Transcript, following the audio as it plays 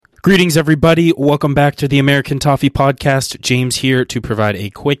Greetings, everybody. Welcome back to the American Toffee Podcast. James here to provide a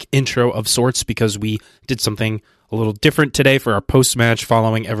quick intro of sorts because we did something a little different today for our post-match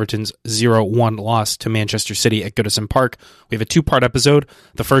following Everton's 0-1 loss to Manchester City at Goodison Park. We have a two-part episode.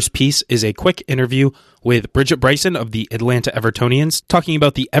 The first piece is a quick interview with Bridget Bryson of the Atlanta Evertonians, talking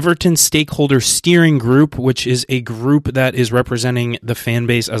about the Everton Stakeholder Steering Group, which is a group that is representing the fan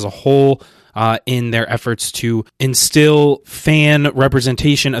base as a whole in their efforts to instill fan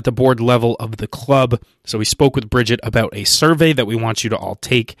representation at the board level of the club. So we spoke with Bridget about a survey that we want you to all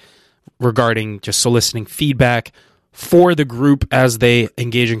take regarding just soliciting feedback for the group as they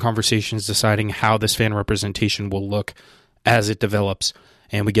engage in conversations deciding how this fan representation will look as it develops.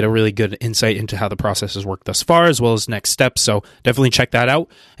 And we get a really good insight into how the process has worked thus far, as well as next steps. So definitely check that out.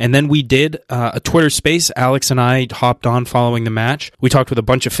 And then we did a Twitter space. Alex and I hopped on following the match. We talked with a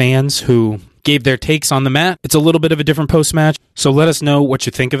bunch of fans who gave their takes on the match. It's a little bit of a different post-match. So let us know what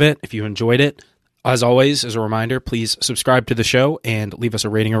you think of it, if you enjoyed it. As always, as a reminder, please subscribe to the show and leave us a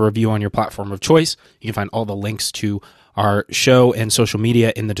rating or review on your platform of choice. You can find all the links to our show and social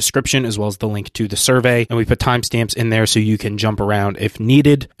media in the description, as well as the link to the survey. And we put timestamps in there so you can jump around if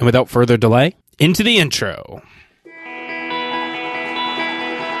needed. And without further delay, into the intro.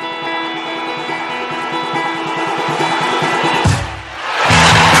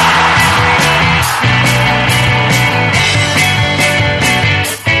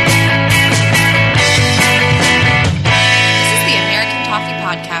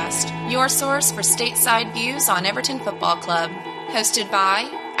 Your source for stateside views on Everton Football Club. Hosted by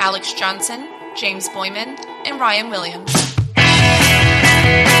Alex Johnson, James Boyman, and Ryan Williams.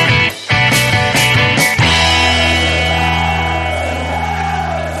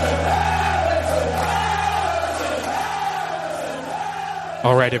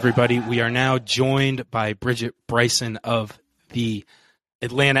 All right, everybody. We are now joined by Bridget Bryson of the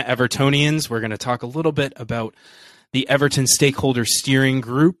Atlanta Evertonians. We're going to talk a little bit about the Everton Stakeholder Steering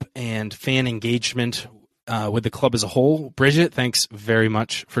Group and fan engagement with the club as a whole. Bridget, thanks very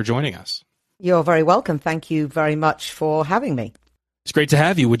much for joining us. You're very welcome. Thank you very much for having me. It's great to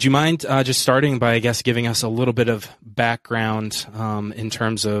have you. Would you mind just starting by, I guess, giving us a little bit of background in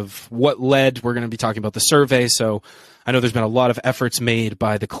terms of what led? We're going to be talking about the survey, so I know there's been a lot of efforts made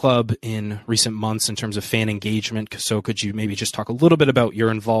by the club in recent months in terms of fan engagement. So could you maybe just talk a little bit about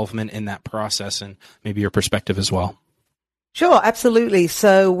your involvement in that process and maybe your perspective as well? Sure, absolutely.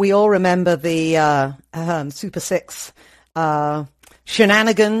 So we all remember the Super Six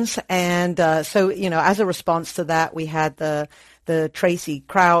shenanigans. And so, you know, as a response to that, we had the Tracy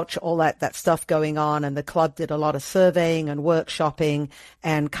Crouch, all that stuff going on. And the club did a lot of surveying and workshopping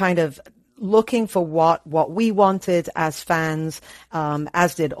and kind of looking for what we wanted as fans,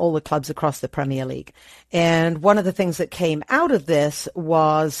 as did all the clubs across the Premier League. And one of the things that came out of this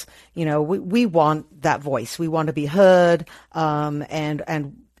was, you know, we want that voice. We want to be heard,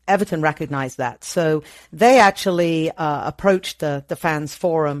 and Everton recognized that. So they actually approached the fans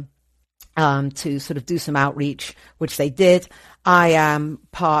forum to sort of do some outreach, which they did. I am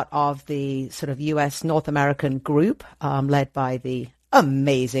part of the sort of U.S. North American group led by the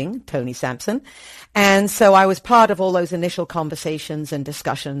amazing Tony Sampson. And so I was part of all those initial conversations and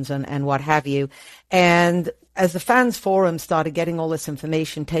discussions and what have you. And as the fans forum started getting all this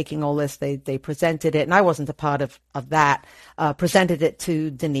information, taking all this, they presented it, and I wasn't a part of that, presented it to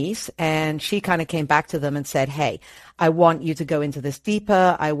Denise, and she kind of came back to them and said, hey, I want you to go into this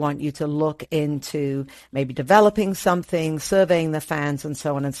deeper. I want you to look into maybe developing something, surveying the fans, and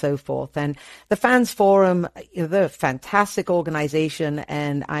so on and so forth. And the fans forum, you know, they're a fantastic organization,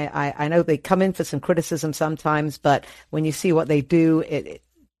 and I know they come in for some criticism sometimes, but when you see what they do, it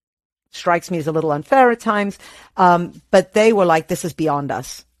strikes me as a little unfair at times, but they were like, this is beyond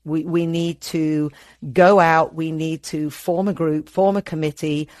us. We need to go out, we need to form a group, form a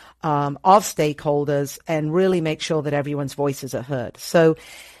committee of stakeholders and really make sure that everyone's voices are heard. So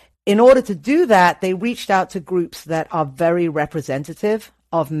in order to do that, they reached out to groups that are very representative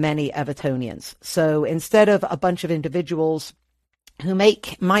of many Evertonians. So instead of a bunch of individuals who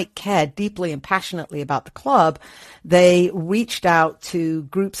might care deeply and passionately about the club, they reached out to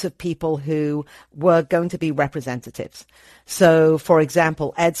groups of people who were going to be representatives. So, for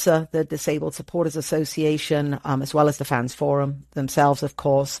example, EDSA, the Disabled Supporters Association, as well as the Fans Forum themselves, of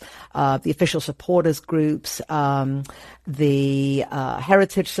course, the official supporters groups, the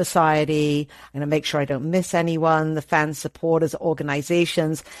Heritage Society. I'm going to make sure I don't miss anyone, the fan supporters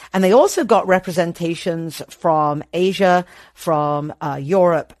organizations. And they also got representations from Asia, from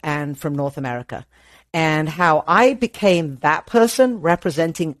Europe, and from North America. And how I became that person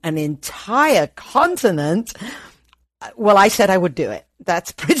representing an entire continent Well, I said I would do it.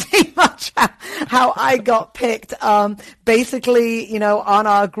 That's pretty much how I got picked. Basically, on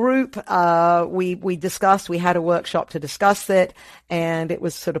our group, we discussed, we had a workshop to discuss it, and it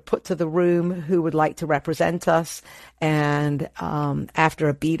was sort of put to the room who would like to represent us. And after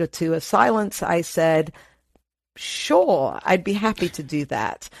a beat or two of silence, I said, sure, I'd be happy to do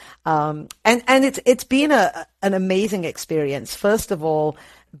that. And it's been an amazing experience. First of all,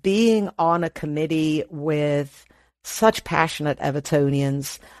 being on a committee with such passionate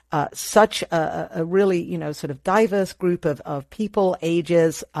Evertonians, such a really, sort of diverse group of people,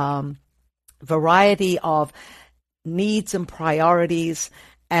 ages, variety of needs and priorities,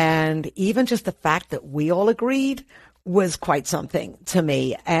 and even just the fact that we all agreed was quite something to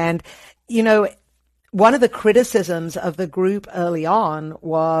me. And, one of the criticisms of the group early on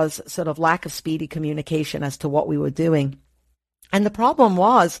was sort of lack of speedy communication as to what we were doing. And the problem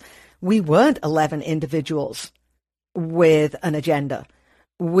was we weren't 11 individuals with an agenda.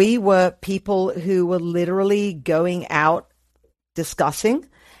 We were people who were literally going out, discussing,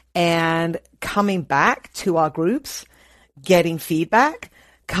 and coming back to our groups, getting feedback,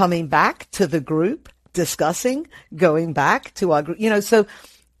 coming back to the group, discussing, going back to our group. So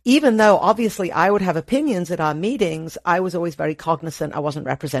even though obviously I would have opinions at our meetings, I was always very cognizant I wasn't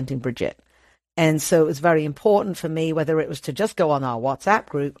representing Bridget. And so it was very important for me, whether it was to just go on our WhatsApp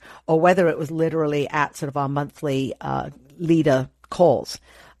group or whether it was literally at sort of our monthly leader calls.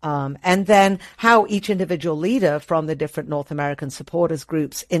 And then how each individual leader from the different North American supporters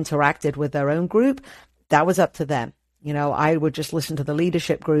groups interacted with their own group, that was up to them. I would just listen to the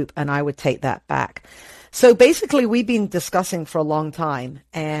leadership group and I would take that back. So basically, we've been discussing for a long time,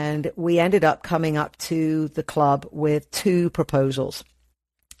 and we ended up coming up to the club with 2 proposals.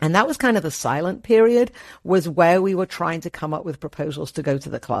 And that was kind of the silent period, was where we were trying to come up with proposals to go to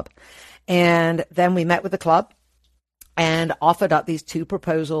the club. And then we met with the club and offered up these 2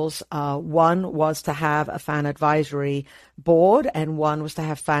 proposals. One was to have a fan advisory board, and one was to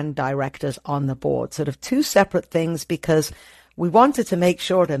have fan directors on the board. Sort of 2 separate things, because we wanted to make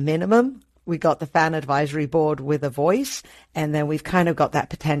sure at a minimum we got the fan advisory board with a voice, and then we've kind of got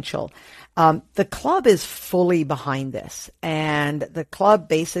that potential. The club is fully behind this, and the club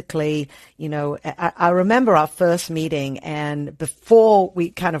basically, I remember our first meeting, and before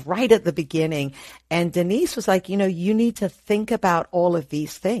we kind of right at the beginning, and Denise was like, you need to think about all of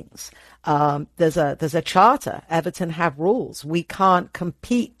these things. There's a charter. Everton have rules. We can't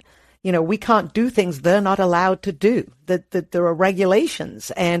compete. We can't do things they're not allowed to do. That there are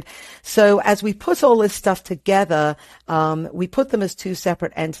regulations. And so as we put all this stuff together, we put them as 2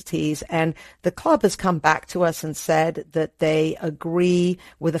 separate entities. And the club has come back to us and said that they agree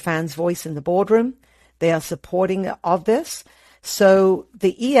with the fans' voice in the boardroom. They are supporting of this. So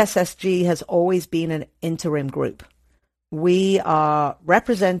the ESSG has always been an interim group. We are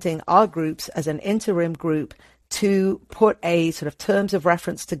representing our groups as an interim group to put a sort of terms of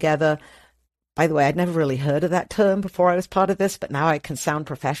reference together. By the way, I'd never really heard of that term before I was part of this, but now I can sound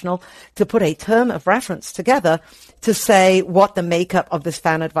professional, to put a term of reference together to say what the makeup of this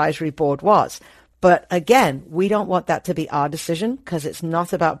fan advisory board was. But again, we don't want that to be our decision, because it's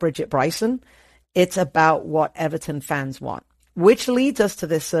not about Bridget Bryson. It's about what Everton fans want, which leads us to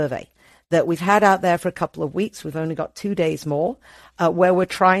this survey that we've had out there for a couple of weeks. We've only got 2 days more, where we're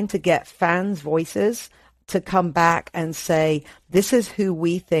trying to get fans' voices to come back and say, this is who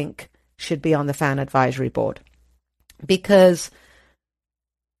we think should be on the fan advisory board. Because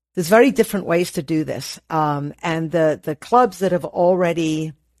there's very different ways to do this. And the clubs that have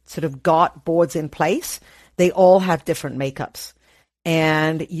already sort of got boards in place, they all have different makeups.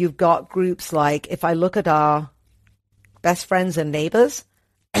 And you've got groups like, if I look at our best friends and neighbors,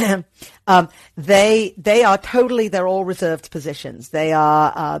 they are totally, they're all reserved positions. They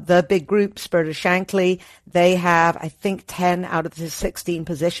are the big group, Spirit of Shankly. They have, I think, 10 out of the 16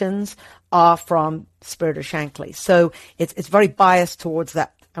 positions are from Spirit of Shankly. So it's very biased towards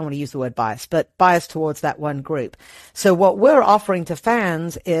that. I want to use the word bias, but biased towards that one group. So what we're offering to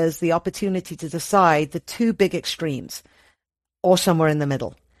fans is the opportunity to decide the 2 big extremes, or somewhere in the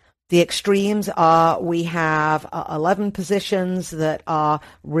middle. The extremes are, we have 11 positions that are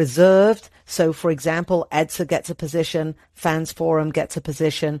reserved. So, for example, EDSA gets a position, Fans Forum gets a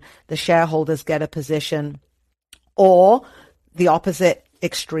position, the shareholders get a position. Or the opposite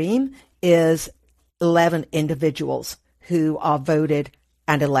extreme is 11 individuals who are voted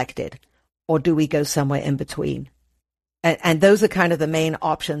and elected. Or do we go somewhere in between? And those are kind of the main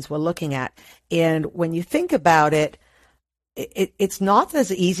options we're looking at. And when you think about it, it's not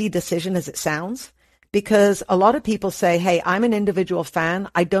as easy decision as it sounds, because a lot of people say, hey, I'm an individual fan.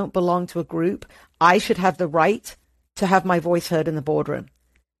 I don't belong to a group. I should have the right to have my voice heard in the boardroom.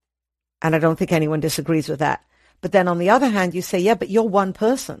 And I don't think anyone disagrees with that. But then on the other hand, you say, yeah, but you're one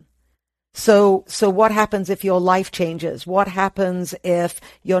person. So what happens if your life changes? What happens if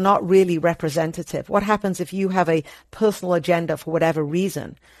you're not really representative? What happens if you have a personal agenda for whatever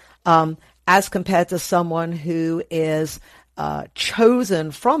reason, as compared to someone who is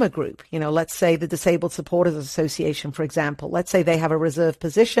chosen from a group? Let's say the Disabled Supporters Association, for example. Let's say they have a reserved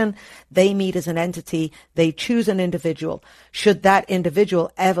position. They meet as an entity. They choose an individual. Should that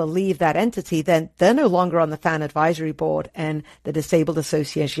individual ever leave that entity, then they're no longer on the fan advisory board, and the Disabled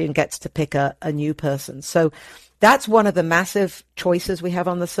Association gets to pick a new person. So that's one of the massive choices we have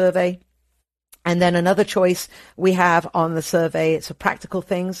on the survey. And then another choice we have on the survey, it's practical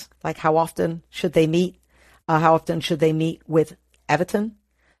things like how often should they meet? How often should they meet with Everton?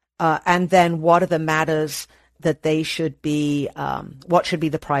 And then what are the matters that they should be, what should be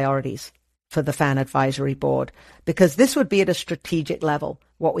the priorities for the fan advisory board? Because this would be at a strategic level.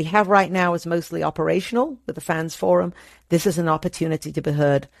 What we have right now is mostly operational with the fans forum. This is an opportunity to be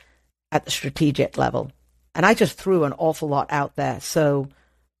heard at the strategic level. And I just threw an awful lot out there. So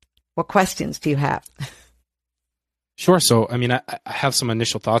what questions do you have? Sure. So, I have some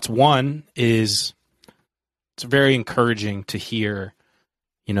initial thoughts. One is, it's very encouraging to hear,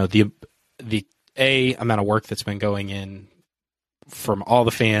 the amount of work that's been going in from all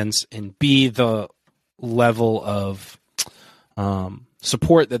the fans, and B, the level of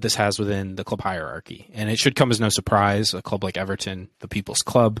support that this has within the club hierarchy. And it should come as no surprise. A club like Everton, the People's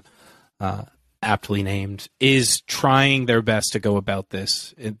Club, aptly named, is trying their best to go about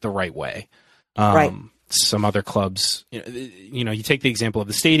this in the right way. Right. Some other clubs, you take the example of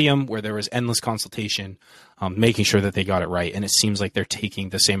the stadium where there was endless consultation, making sure that they got it right. And it seems like they're taking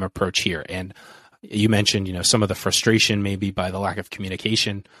the same approach here. And you mentioned, some of the frustration maybe by the lack of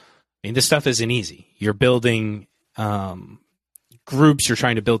communication. This stuff isn't easy. You're building groups. You're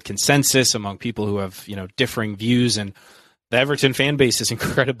trying to build consensus among people who have, differing views. And the Everton fan base is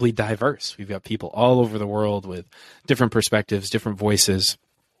incredibly diverse. We've got people all over the world with different perspectives, different voices.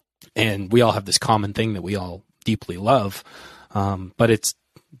 And we all have this common thing that we all deeply love, but it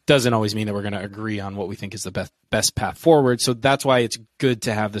doesn't always mean that we're going to agree on what we think is the best path forward. So that's why it's good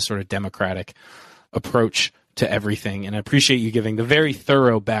to have this sort of democratic approach to everything. And I appreciate you giving the very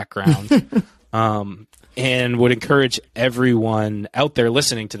thorough background, and would encourage everyone out there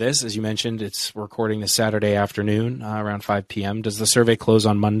listening to this. As you mentioned, it's recording this Saturday afternoon around 5 p.m. Does the survey close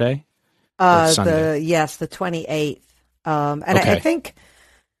on Monday? The 28th. And okay.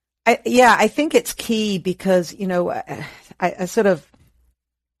 I think it's key because,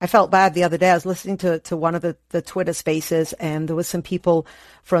 I felt bad the other day. I was listening to one of the Twitter spaces, and there was some people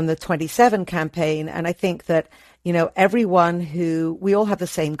from the 27 campaign. And I think that, everyone we all have the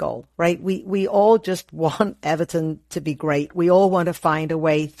same goal, right? We all just want Everton to be great. We all want to find a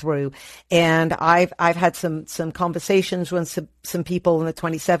way through. And I've had some conversations with some people in the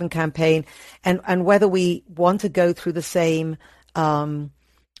 27 campaign, and whether we want to go through the same,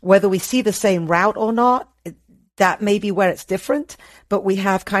 whether we see the same route or not, that may be where it's different, but we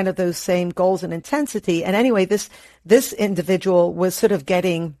have kind of those same goals and intensity. And anyway, this individual was sort of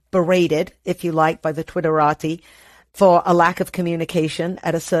getting berated, if you like, by the Twitterati for a lack of communication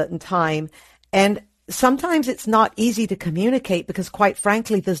at a certain time. And sometimes it's not easy to communicate because, quite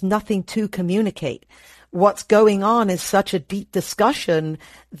frankly, there's nothing to communicate. What's going on is such a deep discussion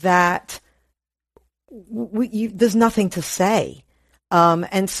that there's nothing to say.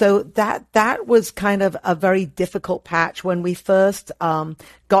 And so that was kind of a very difficult patch when we first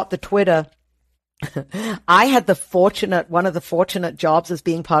got the Twitter. I had one of the fortunate jobs as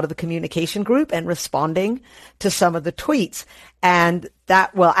being part of the communication group and responding to some of the tweets. And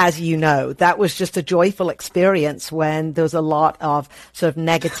that, well, as you know, that was just a joyful experience when there was a lot of sort of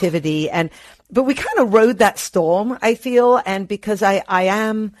negativity. But we kind of rode that storm, I feel. And because I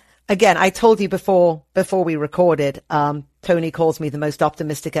am, again, I told you before we recorded, Tony calls me the most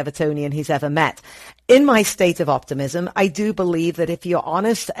optimistic Evertonian he's ever met. In my state of optimism, I do believe that if you're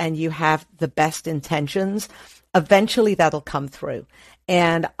honest and you have the best intentions, eventually that'll come through.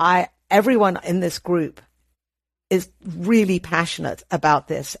 And everyone in this group is really passionate about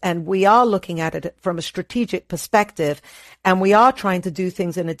this. And we are looking at it from a strategic perspective. And we are trying to do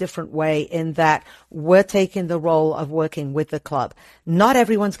things in a different way in that we're taking the role of working with the club. Not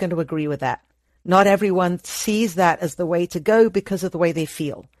everyone's going to agree with that. Not everyone sees that as the way to go because of the way they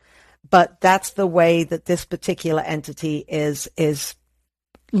feel. But that's the way that this particular entity is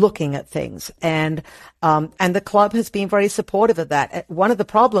looking at things. And the club has been very supportive of that. One of the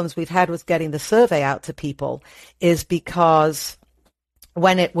problems we've had with getting the survey out to people is because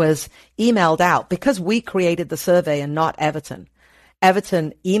when it was emailed out, because we created the survey and not Everton,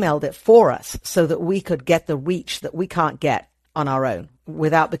 Everton emailed it for us so that we could get the reach that we can't get on our own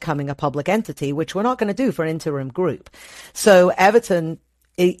without becoming a public entity, which we're not going to do for an interim group. So Everton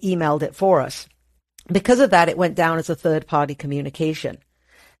emailed it for us. Because of that, it went down as a third-party communication.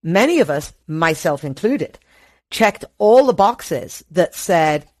 Many of us, myself included, checked all the boxes that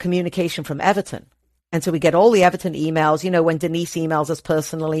said communication from Everton. And so we get all the Everton emails, when Denise emails us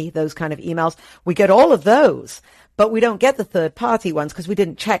personally, those kind of emails, we get all of those, but we don't get the third party ones because we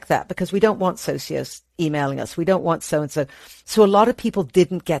didn't check that, because we don't want socios emailing us. We don't want so-and-so. So a lot of people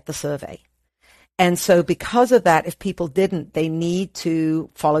didn't get the survey. And so because of that, if people didn't, they need to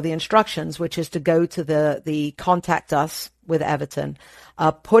follow the instructions, which is to go to the contact us with Everton,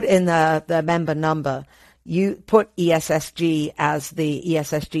 put in the member number. You put ESSG as the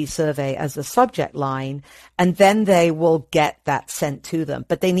ESSG survey as the subject line, and then they will get that sent to them.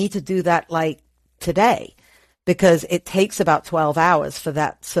 But they need to do that like today, because it takes about 12 hours for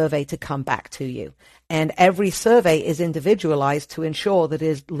that survey to come back to you. And every survey is individualized to ensure that it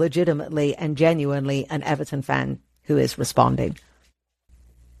is legitimately and genuinely an Everton fan who is responding.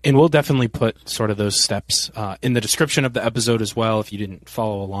 And we'll definitely put sort of those steps in the description of the episode as well if you didn't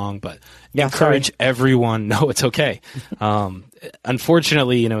follow along. But encourage everyone. No, it's okay.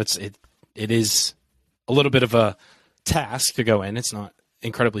 Unfortunately, it is a little bit of a task to go in. It's not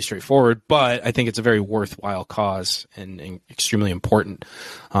incredibly straightforward, but I think it's a very worthwhile cause and extremely important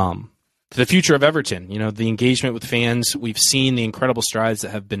to the future of Everton. The engagement with fans. We've seen the incredible strides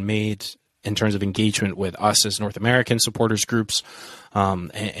that have been made in terms of engagement with us as North American supporters groups,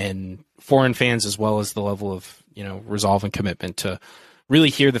 and foreign fans, as well as the level of, resolve and commitment to really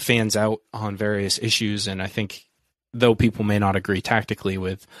hear the fans out on various issues. And I think, though people may not agree tactically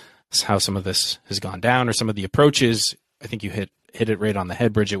with how some of this has gone down or some of the approaches, I think you hit it right on the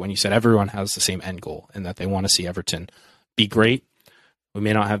head, Bridget, when you said everyone has the same end goal and that they want to see Everton be great. We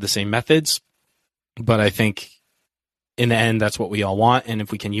may not have the same methods, but I think in the end, that's what we all want. And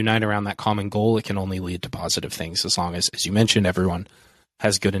if we can unite around that common goal, it can only lead to positive things, as long as you mentioned, everyone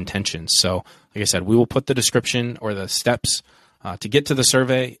has good intentions. So, like I said, we will put the description or the steps to get to the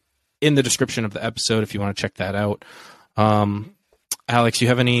survey in the description of the episode if you want to check that out. Alex, you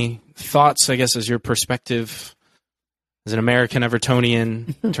have any thoughts, I guess, as your perspective as an American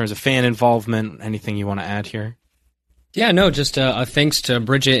Evertonian in terms of fan involvement? Anything you want to add here? Yeah, no, just a thanks to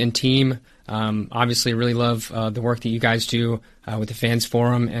Bridget and team. Obviously, really love the work that you guys do with the Fans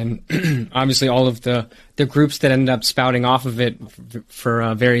Forum, and obviously all of the groups that end up spouting off of it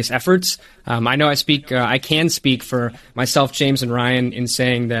for various efforts. I know I can speak for myself, James, and Ryan in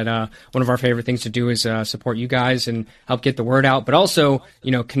saying that one of our favorite things to do is support you guys and help get the word out, but also,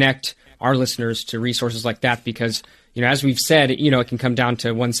 connect our listeners to resources like that, because, as we've said, it can come down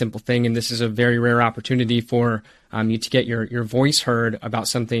to one simple thing, and this is a very rare opportunity for you to get your voice heard about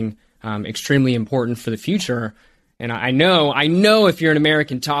something extremely important for the future. And I know if you're an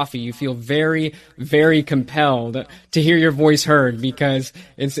American Toffee, you feel very, very compelled to hear your voice heard, because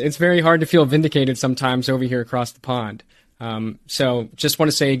it's very hard to feel vindicated sometimes over here across the pond. So just want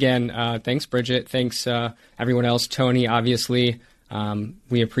to say again, thanks, Bridget. Thanks, everyone else. Tony, obviously,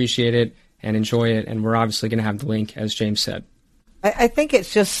 we appreciate it and enjoy it. And we're obviously going to have the link, as James said. I think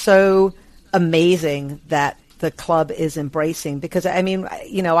it's just so amazing that the club is embracing, because I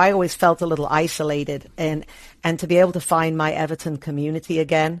always felt a little isolated, and to be able to find my Everton community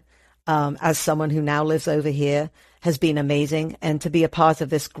again, as someone who now lives over here, has been amazing. And to be a part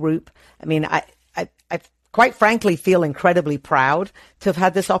of this group, I quite frankly feel incredibly proud to have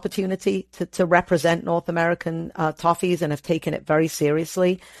had this opportunity to represent North American Toffees, and have taken it very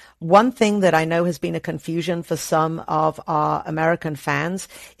seriously. One thing that I know has been a confusion for some of our American fans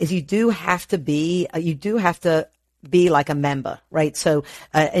is you do have to be like a member, right? So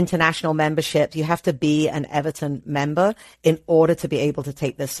international membership, you have to be an Everton member in order to be able to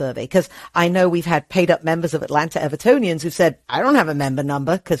take this survey. Because I know we've had paid up members of Atlanta Evertonians who said, I don't have a member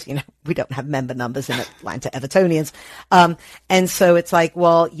number, because, we don't have member numbers in Atlanta Evertonians. And so it's like,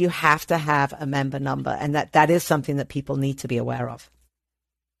 well, you have to have a member number, and that is something that people need to be aware of.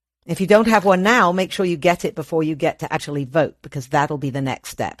 If you don't have one now, make sure you get it before you get to actually vote, because that'll be the next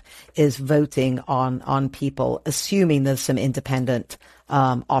step, is voting on people, assuming there's some independent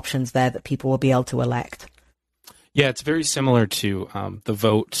options there that people will be able to elect. Yeah, it's very similar to the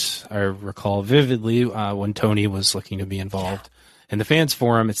vote. I recall vividly when Tony was looking to be involved in the Fans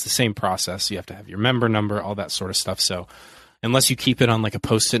Forum. It's the same process. You have to have your member number, all that sort of stuff. So unless you keep it on like a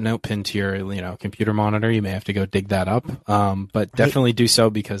Post-it note pinned to your computer monitor, you may have to go dig that up. But definitely do so,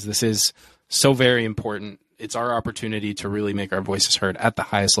 because this is so very important. it's our opportunity to really make our voices heard at the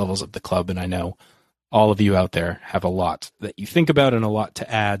highest levels of the club. And I know all of you out there have a lot that you think about and a lot to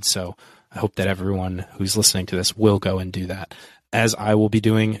add. So I hope that everyone who's listening to this will go and do that, as I will be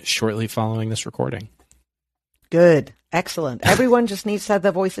doing shortly following this recording. Good. Excellent. Everyone just needs to have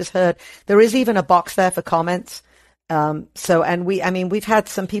their voices heard. There is even a box there for comments. We've had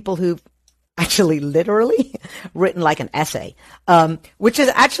some people who've actually literally written like an essay, which is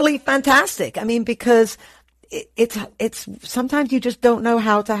actually fantastic. I mean, because it's sometimes you just don't know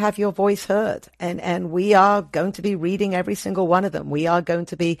how to have your voice heard. And we are going to be reading every single one of them. We are going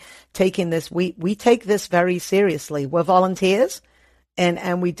to be taking this. We take this very seriously. We're volunteers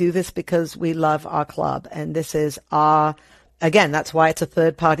and we do this because we love our club. And this is again, that's why it's a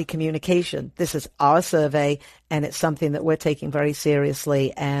third party communication. This is our survey and it's something that we're taking very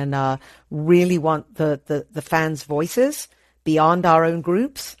seriously and, really want the fans' voices beyond our own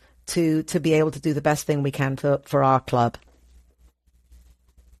groups to be able to do the best thing we can for our club.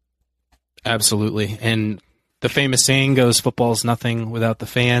 Absolutely. And the famous saying goes, football's nothing without the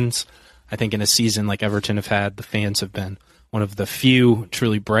fans. I think in a season like Everton have had, the fans have been one of the few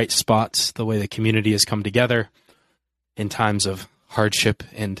truly bright spots, the way the community has come together in times of hardship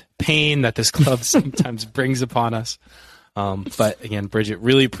and pain that this club sometimes brings upon us. But again, Bridget,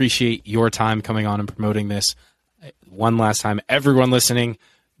 really appreciate your time coming on and promoting this. One last time, everyone listening,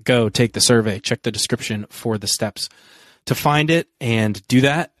 go take the survey, check the description for the steps to find it, and do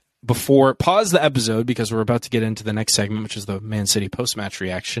that before pause the episode because we're about to get into the next segment, which is the Man City post-match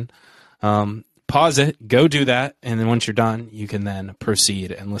reaction. Pause it, go do that, and then once you're done, you can then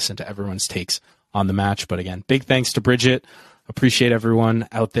proceed and listen to everyone's takes on the match. But again, big thanks to Bridget. Appreciate everyone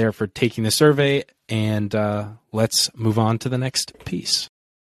out there for taking the survey, and let's move on to the next piece.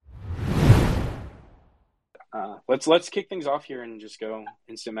 Let's kick things off here and just go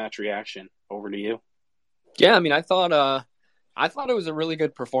instant match reaction. Over to you. Yeah, I mean, I thought it was a really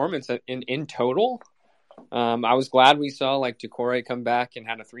good performance in total. I was glad we saw like Doucouré come back and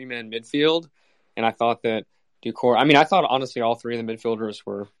had a 3-man midfield, and I thought that I thought honestly all three of the midfielders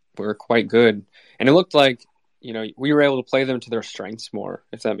were quite good, and it looked like we were able to play them to their strengths more,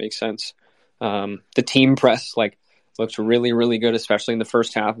 if that makes sense. The team press looked really, really good, especially in the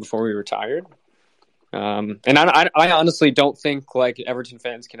first half before we were tired. And I honestly don't think Everton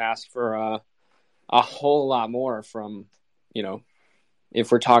fans can ask for a whole lot more from,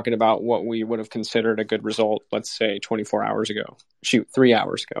 if we're talking about what we would have considered a good result, let's say 3 hours ago.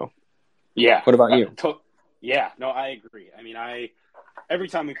 Yeah. What about you? Yeah, no, I agree. I mean, every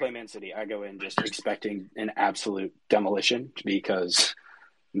time we play Man City, I go in just expecting an absolute demolition because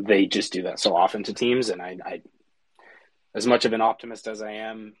they just do that so often to teams. And I as much of an optimist as I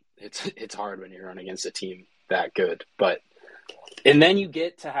am, it's hard when you're running against a team that good. And then you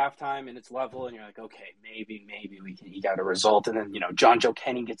get to halftime and it's level and you're like, okay, maybe he got a result. And then, John Joe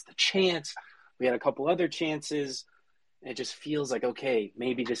Kenny gets the chance. We had a couple other chances. And it just feels like, okay,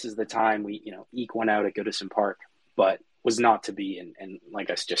 maybe this is the time we, eke one out at Goodison Park, but was not to be. And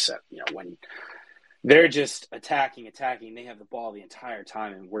like I just said, when they're just attacking, they have the ball the entire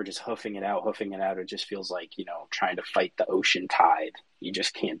time and we're just hoofing it out. It just feels like, trying to fight the ocean tide. You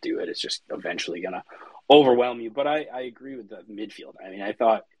just can't do it. It's just eventually going to overwhelm you. But I agree with the midfield. I mean, I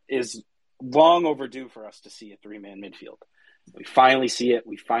thought is long overdue for us to see a 3-man midfield. We finally see it.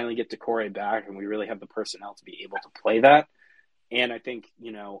 We finally get Doucouré back and we really have the personnel to be able to play that. And I think,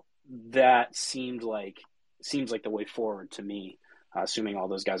 that seems like the way forward to me, assuming all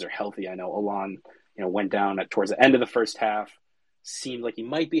those guys are healthy. I know Alon, went down towards the end of the first half, seemed like he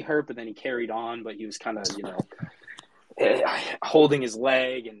might be hurt, but then he carried on, but he was kind of, holding his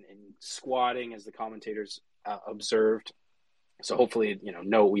leg and squatting as the commentators observed. So hopefully,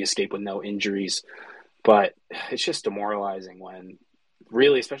 we escape with no injuries, but it's just demoralizing when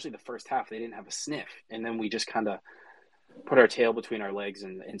really, especially the first half, they didn't have a sniff. And then we just kind of put our tail between our legs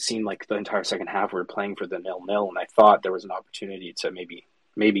and seemed like the entire second half we were playing for the 0-0. And I thought there was an opportunity to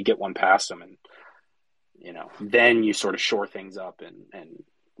maybe get one past them. And, then you sort of shore things up and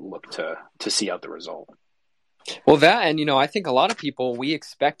look to see out the result. Well, that, and, I think a lot of people, we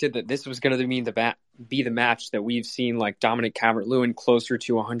expected that this was going to be the match that we've seen like Dominic Calvert-Lewin closer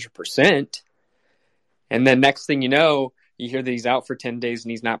to 100%. And then next thing you know, you hear that he's out for 10 days and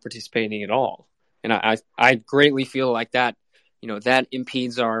he's not participating at all. And I greatly feel like that, that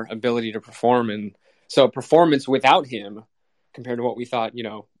impedes our ability to perform. And so performance without him compared to what we thought,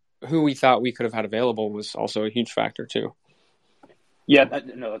 who we thought we could have had available was also a huge factor too. Yeah,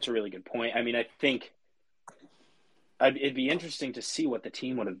 that's a really good point. I mean, I think it'd be interesting to see what the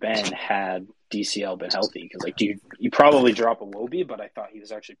team would have been had DCL been healthy. Because you probably drop a Iwobi, but I thought he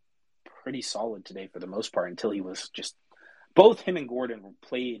was actually pretty solid today for the most part until he was just – both him and Gordon were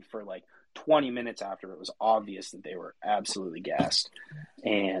played for like 20 minutes after it was obvious that they were absolutely gassed.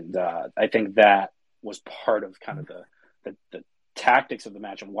 And I think that was part of kind of the tactics of the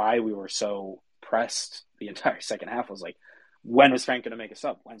match and why we were so pressed the entire second half was like, when is Frank going to make a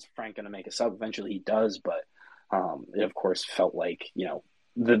sub? When's Frank going to make a sub? Eventually he does, but it of course felt like, you know,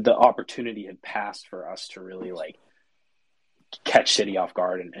 the opportunity had passed for us to really like catch City off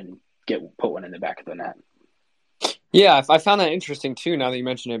guard and put one in the back of the net. Yeah, I found that interesting too, now that you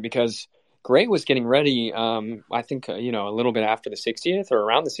mention it, because Gray was getting ready, I think, a little bit after the 60th or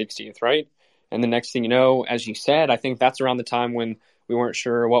around the 60th, right? And the next thing you know, as you said, I think that's around the time when we weren't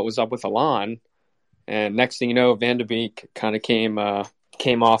sure what was up with Alon. And next thing you know, Van de Beek kind of came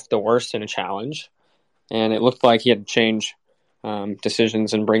off the worst in a challenge. And it looked like he had to change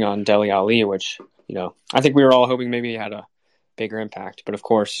decisions and bring on Dele Alli, which, I think we were all hoping maybe he had a bigger impact. But of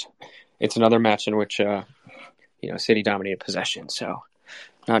course, it's another match in which, City dominated possession. So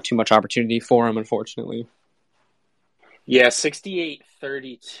not too much opportunity for him, unfortunately. Yeah,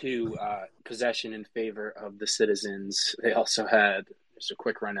 68-32 possession in favor of the Citizens. They also had, just a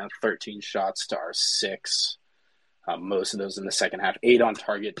quick rundown, 13 shots to our 6. Most of those in the second half. 8 on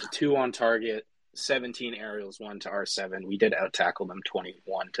target to 2 on target. 17 aerials, 1 to our 7. We did out-tackle them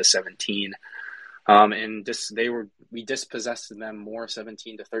 21-17. And we dispossessed them more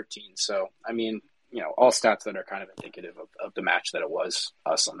 17-13. So, I mean, all stats that are kind of indicative of the match that it was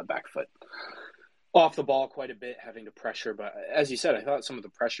us on the back foot. Off the ball quite a bit, having to pressure. But as you said, I thought some of the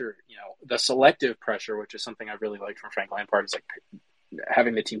pressure, the selective pressure, which is something I really liked from Frank Lampard, is like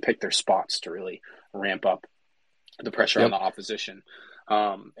having the team pick their spots to really ramp up the pressure on the opposition.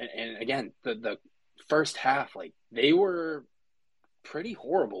 And again, the first half, like they were pretty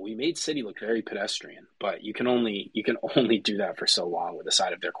horrible. We made City look very pedestrian, but you can only do that for so long with the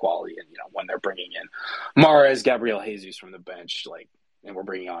side of their quality. And when they're bringing in Mahrez, Gabriel Jesus from the bench, and we're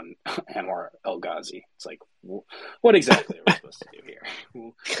bringing on Anwar El Ghazi. It's like, what exactly are we supposed to do here?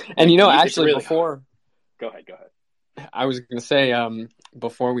 And actually, really before, go ahead. I was going to say,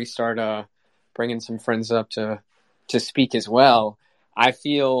 before we start bringing some friends up to speak as well, I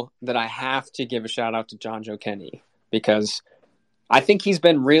feel that I have to give a shout out to John Joe Kenny, because I think he's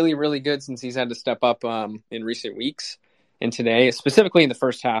been really, really good since he's had to step up in recent weeks. And today, specifically in the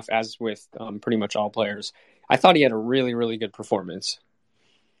first half, as with pretty much all players, I thought he had a really, really good performance.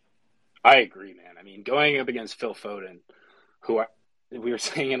 I agree, man. I mean, going up against Phil Foden, who we were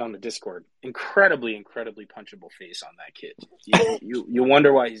saying it on the Discord, incredibly, incredibly punchable face on that kid. You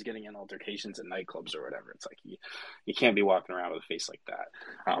wonder why he's getting in altercations in nightclubs or whatever. It's like you can't be walking around with a face like that.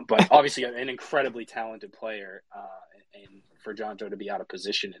 But obviously an incredibly talented player, and for John Joe to be out of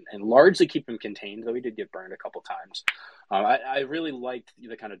position and largely keep him contained, though he did get burned a couple times. I really liked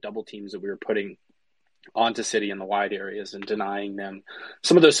the kind of double teams that we were putting onto City in the wide areas and denying them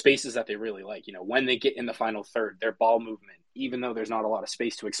some of those spaces that they really like. When they get in the final third, their ball movement, even though there's not a lot of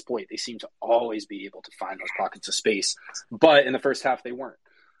space to exploit, they seem to always be able to find those pockets of space. But in the first half, they weren't.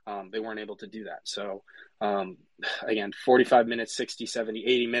 They weren't able to do that. So, again, 45 minutes, 60, 70,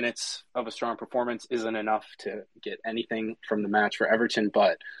 80 minutes of a strong performance isn't enough to get anything from the match for Everton.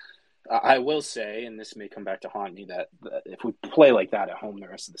 But I will say, and this may come back to haunt me, that if we play like that at home the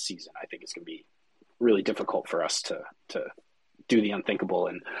rest of the season, I think it's going to be really difficult for us to do the unthinkable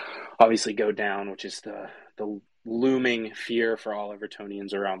and obviously go down, which is the looming fear for all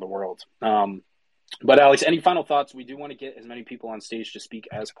Evertonians around the world. But Alex, any final thoughts? We do want to get as many people on stage to speak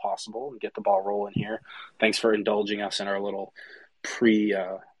as possible and get the ball rolling here. Thanks for indulging us in our little pre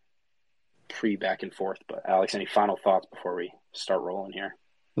back and forth. But Alex, any final thoughts before we start rolling here?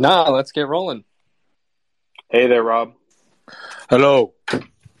 Nah, let's get rolling. Hey there, Rob. Hello.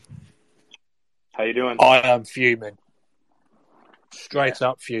 How you doing? I am fuming. Straight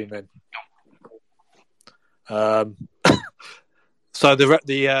up fuming. So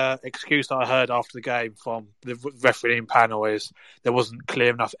the excuse I heard after the game from the refereeing panel is there wasn't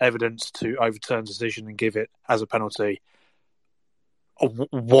clear enough evidence to overturn the decision and give it as a penalty.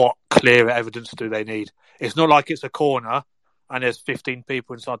 What clear evidence do they need? It's not like it's a corner and there's 15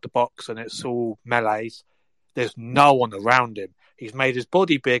 people inside the box and it's all melees. There's no one around him. He's made his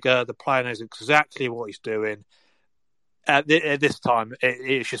body bigger. The player knows exactly what he's doing. At this time,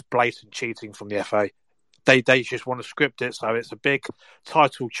 it's just blatant cheating from the FA. They just want to script it so it's a big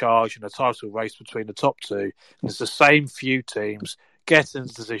title charge and a title race between the top two. And it's the same few teams getting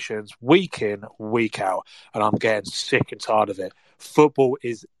decisions week in, week out. And I'm getting sick and tired of it. Football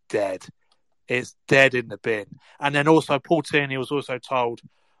is dead. It's dead in the bin. And then also, Paul Tierney was also told,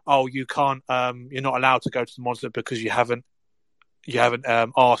 you can't, you're not allowed to go to the monitor because you haven't you haven't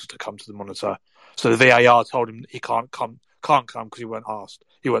asked to come to the monitor. So the VAR told him he can't come because he weren't asked.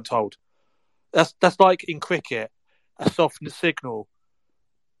 He weren't told. That's like in cricket, a soft signal,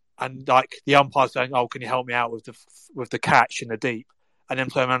 and like the umpire saying, "Oh, can you help me out with the catch in the deep?" And then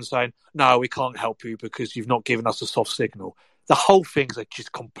turn around and saying, "No, we can't help you because you've not given us a soft signal." The whole thing's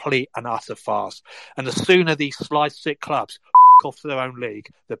just complete and utter farce. And the sooner these sick clubs off to their own league,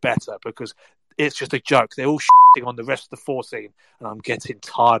 the better, because it's just a joke. They're all shitting on the rest of the 14, and I'm getting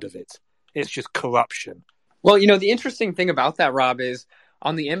tired of it. It's just corruption. Well, the interesting thing about that, Rob, is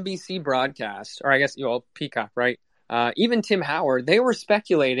on the NBC broadcast, or I guess, Peacock, right? Even Tim Howard, they were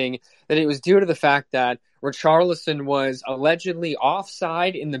speculating that it was due to the fact that Richarlison was allegedly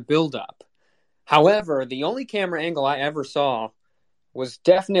offside in the build-up. However, the only camera angle I ever saw was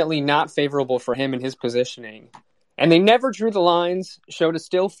definitely not favorable for him and his positioning. And they never drew the lines, showed a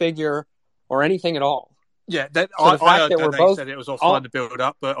still figure, or anything at all. Yeah, I heard that they said it was offside in the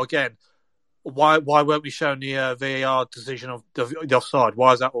build-up, but again, why weren't we shown the VAR decision of the offside?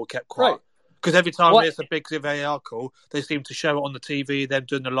 Why is that all kept quiet? Because every time there's a big VAR call, they seem to show it on the TV, them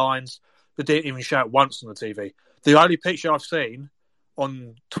doing the lines. They didn't even show it once on the TV. The only picture I've seen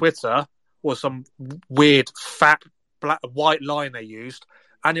on Twitter was some weird, fat, white line they used,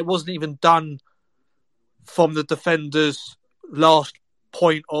 and it wasn't even done from the defender's last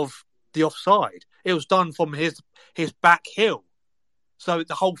point of the offside. It was done from his back heel. So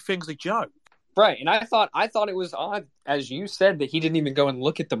the whole thing's a joke. Right, and I thought it was odd, as you said, that he didn't even go and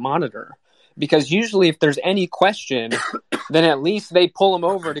look at the monitor. Because usually if there's any question, then at least they pull him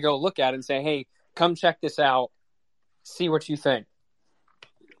over to go look at it and say, hey, come check this out, see what you think.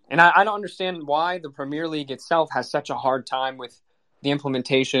 And I don't understand why the Premier League itself has such a hard time with the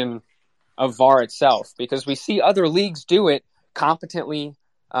implementation of VAR itself, because we see other leagues do it competently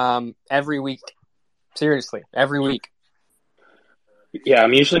every week. Seriously, every week. Yeah,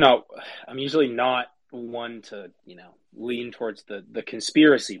 I'm usually not one to, lean towards the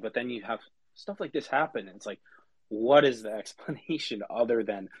conspiracy, but then you have stuff like this happen, and it's like, what is the explanation other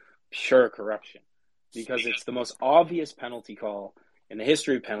than pure corruption? Because it's the most obvious penalty call in the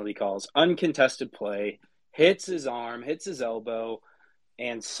history of penalty calls, uncontested play, hits his arm, hits his elbow,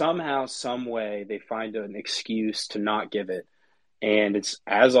 and somehow, some way, they find an excuse to not give it. And it's,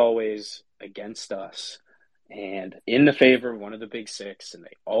 as always, against us and in the favor of one of the big six, and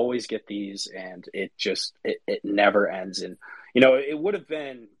they always get these, and it never ends. And, it would have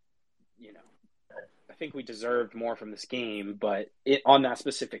been, I think we deserved more from this game, but on that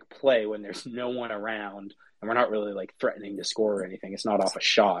specific play, when there's no one around, and we're not really like threatening to score or anything, it's not off a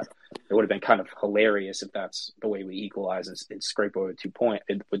shot, it would have been kind of hilarious if that's the way we equalize and scrape over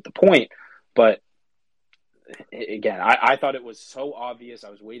with the point. But again, I thought it was so obvious.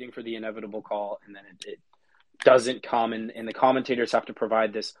 I was waiting for the inevitable call, and then it doesn't come, and the commentators have to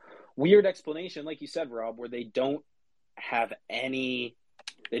provide this weird explanation, like you said, Rob, where they don't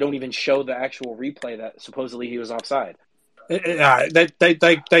even show the actual replay that supposedly he was offside. They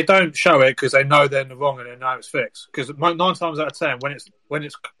don't show it because they know they're in the wrong and they know it's fixed. Because 9 times out of 10, when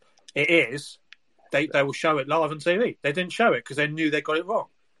it is, they will show it live on TV. They didn't show it because they knew they got it wrong.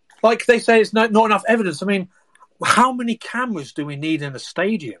 Like they say, it's not enough evidence. I mean, how many cameras do we need in a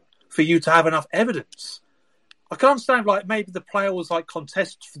stadium for you to have enough evidence? I can understand, like, maybe the player was, like,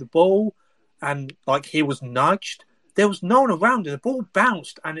 contested for the ball and, like, he was nudged. There was no one around him. The ball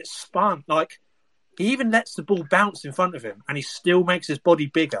bounced and it spun. Like, he even lets the ball bounce in front of him and he still makes his body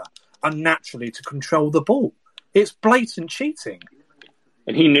bigger unnaturally to control the ball. It's blatant cheating.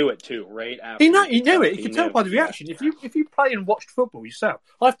 And he knew it too, right? He knew it. You can tell by the reaction. Yeah. If you play and watched football yourself,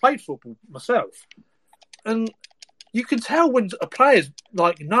 I've played football myself, and you can tell when a player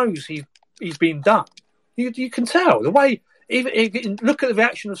knows he's been done. You can tell the way. Even look at the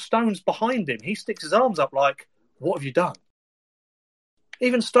reaction of Stones behind him. He sticks his arms up like, "What have you done?"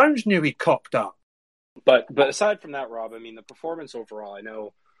 Even Stones knew he cocked up. But aside from that, Rob, I mean, the performance overall. I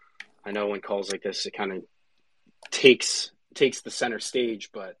know when calls like this, it kind of takes the center stage.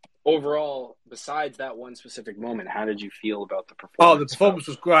 But overall, besides that one specific moment, how did you feel about the performance? Oh, the performance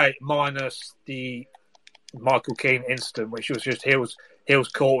was great, minus the Michael Keane incident, which was just heels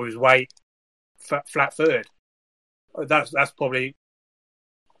caught with his weight, flat-footed. That's probably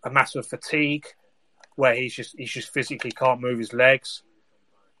a matter of fatigue, where he just physically can't move his legs.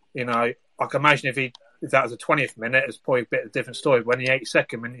 I can imagine if that was the 20th minute, it's probably a bit of a different story. When the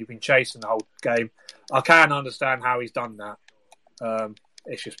 82nd minute, you've been chasing the whole game. I can understand how he's done that.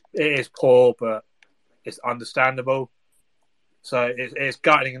 It is poor, but it's understandable. So it's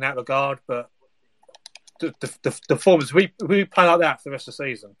gutting in that regard. But the performance, we play like that for the rest of the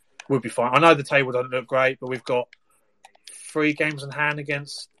season, we'll be fine. I know the table doesn't look great, but we've got 3 games in hand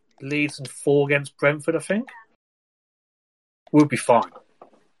against Leeds and 4 against Brentford, I think, we'll be fine.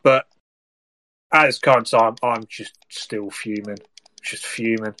 But at this current time, I'm just still fuming. Just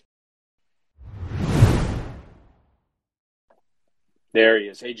fuming. There he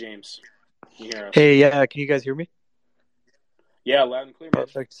is. Hey, James. Can you hear us? Hey, yeah, can you guys hear me? Yeah, loud and clear, man.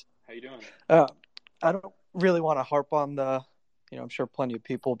 Perfect. How you doing? I don't really want to harp on I'm sure plenty of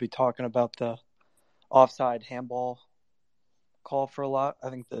people will be talking about the offside handball call for a lot. I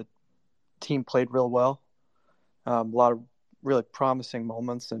think the team played real well. A lot of really promising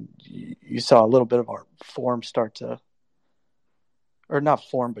moments, and you saw a little bit of our form start to, or not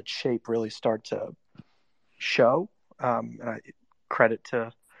form, but shape really start to show. And I credit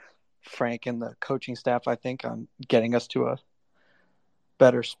to Frank and the coaching staff, I think, on getting us to a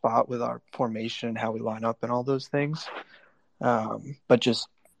better spot with our formation and how we line up and all those things. But just,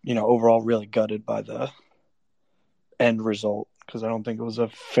 overall really gutted by the end result, because I don't think it was a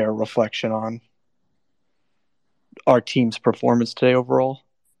fair reflection on our team's performance today overall.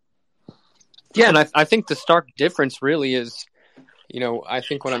 Yeah, and I think the stark difference really is, I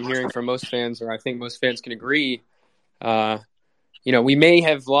think what I'm hearing from most fans, or I think most fans can agree, we may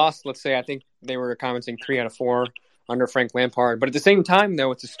have lost, let's say, I think they were commenting 3 out of 4 under Frank Lampard. But at the same time,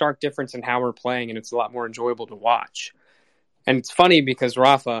 though, it's a stark difference in how we're playing, and it's a lot more enjoyable to watch. And it's funny because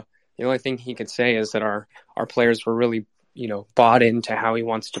Rafa, the only thing he could say is that our players were really, bought into how he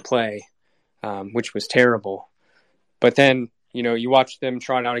wants to play, which was terrible. But then, you watch them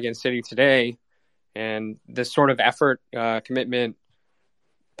trot out against City today, and this sort of effort, commitment,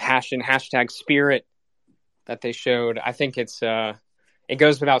 passion, #spirit that they showed, I think it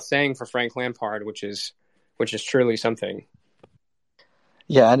goes without saying for Frank Lampard, which is truly something.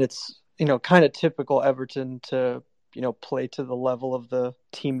 Yeah, and it's, kind of typical Everton to, play to the level of the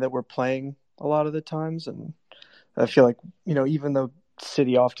team that we're playing a lot of the times. And I feel like, even though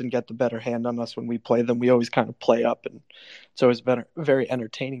City often get the better hand on us when we play them, we always kind of play up, and it's always been a very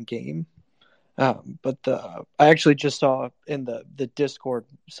entertaining game. But I actually just saw in the Discord,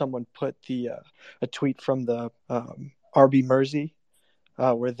 someone put a tweet from the RB Mersey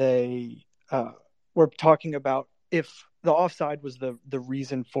where they were talking about if the offside was the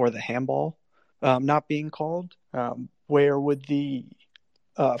reason for the handball not being called, where would the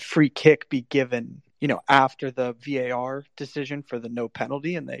free kick be given, after the VAR decision for the no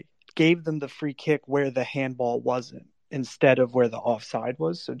penalty? And they gave them the free kick where the handball wasn't, instead of where the offside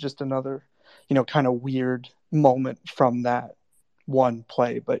was. So just another, kind of weird moment from that one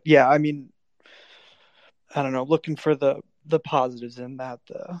play. But yeah, I mean, I don't know, looking for the positives in that,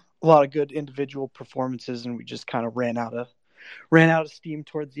 a lot of good individual performances, and we just kind of ran out of steam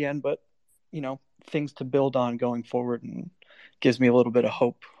towards the end. But, things to build on going forward, and gives me a little bit of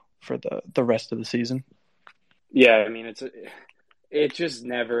hope for the rest of the season. Yeah, I mean, it just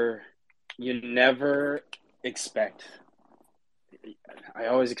you never expect. I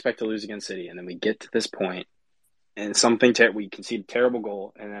always expect to lose against City, and then we get to this point, and we concede a terrible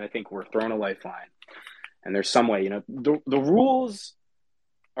goal, and then I think we're thrown a lifeline. And there's some way, the rules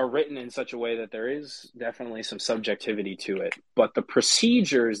are written in such a way that there is definitely some subjectivity to it, but the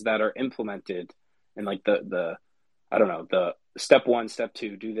procedures that are implemented, and like the step 1, step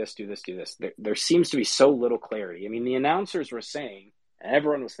 2, do this, there seems to be so little clarity. I mean, the announcers were saying, and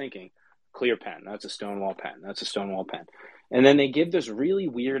everyone was thinking, clear pen, that's a Stonewall pen, that's a Stonewall pen. And then they give this really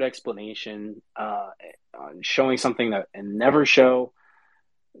weird explanation showing something and never show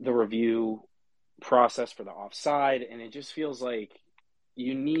the review process for the offside. And it just feels like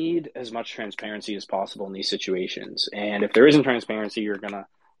you need as much transparency as possible in these situations. And if there isn't transparency, you're going to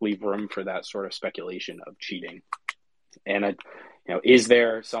leave room for that sort of speculation of cheating. And, is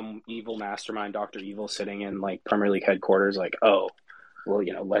there some evil mastermind, Dr. Evil, sitting in like Premier League headquarters like, oh, well,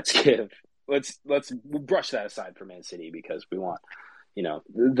 let's brush that aside for Man City because we want,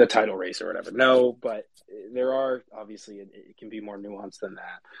 the title race or whatever. No, but there are obviously, it can be more nuanced than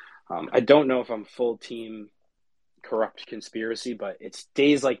that. I don't know if I'm full team corrupt conspiracy, but it's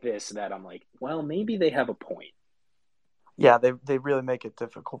days like this that I'm like, well, maybe they have a point. Yeah, they really make it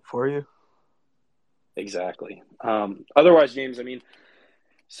difficult for you. Exactly. Otherwise, James, I mean,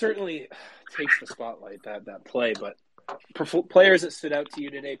 certainly takes the spotlight, that play, but players that stood out to you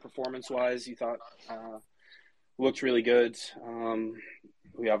today performance-wise, you thought looked really good.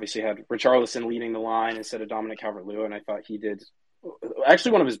 We obviously had Richarlison leading the line instead of Dominic Calvert-Lewin, and I thought he did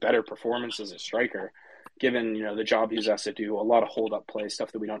actually one of his better performances as a striker, given the job he was asked to do. A lot of hold-up play,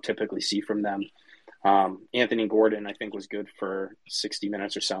 stuff that we don't typically see from them. Anthony Gordon, I think, was good for 60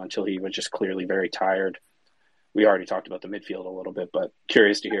 minutes or so until he was just clearly very tired. We already talked about the midfield a little bit, but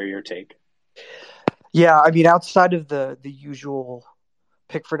curious to hear your take. Yeah, I mean, outside of the usual,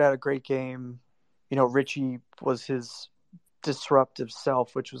 Pickford had a great game. Richie was his disruptive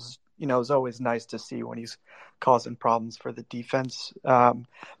self, which was is always nice to see when he's causing problems for the defense. But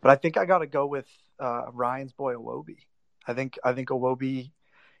I think I got to go with Ryan's boy Iwobi. I think Iwobi,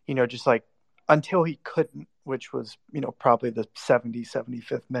 just like until he couldn't, which was probably the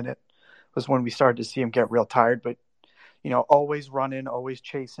 75th minute was when we started to see him get real tired. But always running, always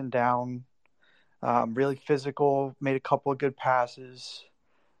chasing down. Really physical, made a couple of good passes.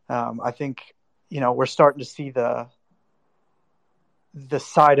 I think, we're starting to see the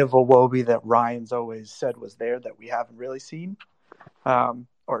side of Iwobi that Ryan's always said was there that we haven't really seen,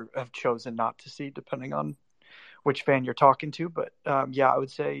 or have chosen not to see, depending on which fan you're talking to. But I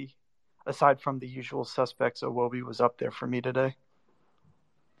would say, aside from the usual suspects, Iwobi was up there for me today.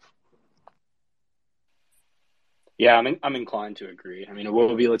 Yeah, I'm inclined to agree. I mean,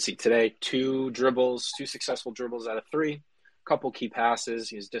 Iwobi, let's see, today, 2 successful dribbles out of 3, couple key passes.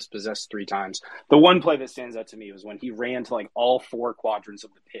 He was dispossessed 3 times. The one play that stands out to me was when he ran to like all 4 quadrants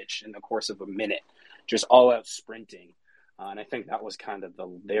of the pitch in the course of a minute, just all out sprinting. And I think that was kind of the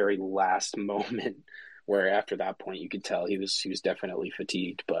very last moment where after that point you could tell he was definitely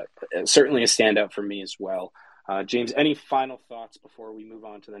fatigued, but certainly a standout for me as well. James, any final thoughts before we move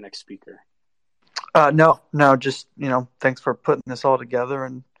on to the next speaker? No, just, thanks for putting this all together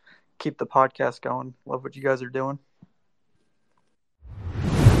and keep the podcast going. Love what you guys are doing.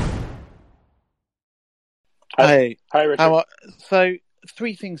 Hi, Richard. So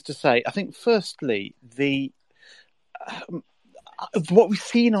 3 things to say. I think firstly, what we've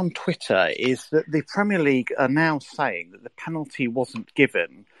seen on Twitter is that the Premier League are now saying that the penalty wasn't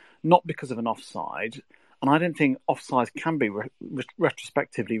given, not because of an offside. And I don't think offsides can be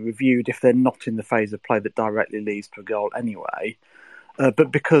retrospectively reviewed if they're not in the phase of play that directly leads to a goal anyway.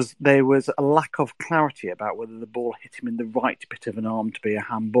 But because there was a lack of clarity about whether the ball hit him in the right bit of an arm to be a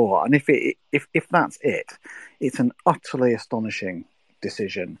handball. And if that's it, it's an utterly astonishing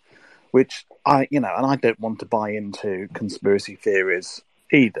decision, which and I don't want to buy into conspiracy theories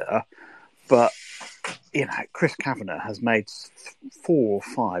either, but Chris Kavanagh has made 4 or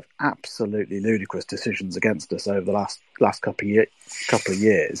 5 absolutely ludicrous decisions against us over the last couple of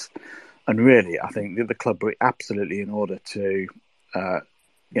years, and really, I think the club were absolutely in order to,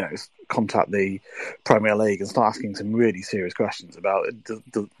 contact the Premier League and start asking some really serious questions about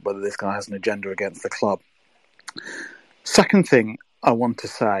whether this guy has an agenda against the club. Second thing I want to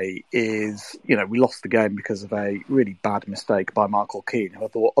say is, we lost the game because of a really bad mistake by Michael Keane, who I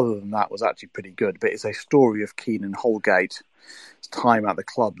thought, other than that, was actually pretty good. But it's a story of Keane and Holgate's time at the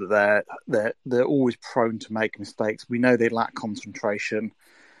club that they're always prone to make mistakes. We know they lack concentration,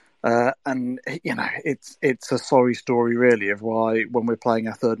 and it's a sorry story really of why when we're playing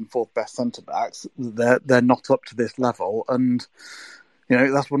our 3rd and 4th best centre backs, they're not up to this level, and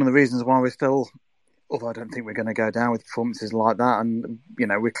that's one of the reasons why we're still. Although I don't think we're going to go down with performances like that, and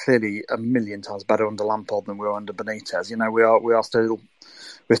we're clearly a million times better under Lampard than we were under Benitez.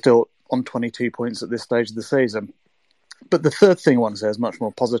 We're still on 22 points at this stage of the season. But the third thing I want to say is much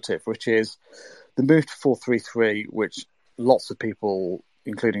more positive, which is the move to 4-3-3, which lots of people,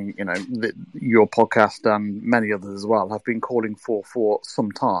 including your podcast and many others as well, have been calling for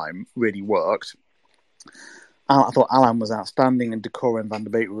some time. Really worked. I thought Alan was outstanding, and Decore and Van der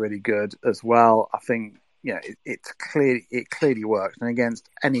Beek were really good as well. I think it clearly worked, and against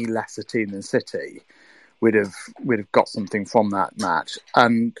any lesser team than City, we'd have got something from that match.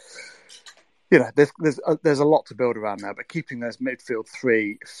 And there's a lot to build around there, but keeping those midfield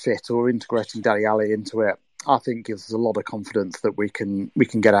 3 fit or integrating Dele Alli into it, I think gives us a lot of confidence that we can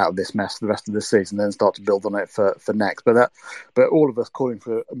get out of this mess for the rest of the season, and then start to build on it for next. But all of us calling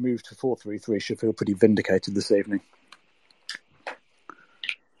for a move to 4-3-3 should feel pretty vindicated this evening.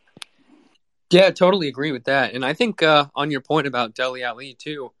 Yeah, totally agree with that. And I think on your point about Dele Alli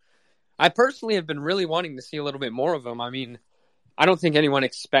too, I personally have been really wanting to see a little bit more of him. I mean, I don't think anyone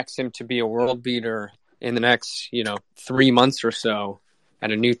expects him to be a world beater in the next 3 months or so at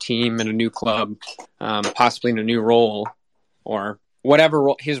a new team and a new club, possibly in a new role or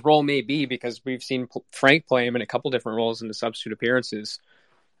whatever his role may be, because we've seen Frank play him in a couple different roles in the substitute appearances.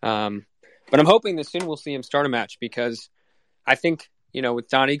 But I'm hoping that soon we'll see him start a match, because I think, with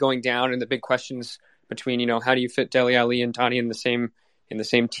Donny going down and the big questions between, how do you fit Dele Alli and Donny in the same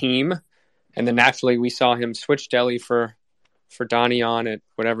team? And then naturally we saw him switch Dele for Donny on at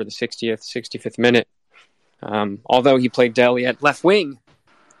whatever, the 60th, 65th minute. Although he played Dele at left wing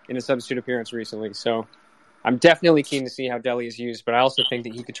in a substitute appearance recently. So I'm definitely keen to see how Dele is used, but I also think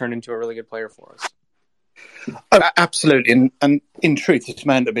that he could turn into a really good player for us. Oh, absolutely, and in truth, it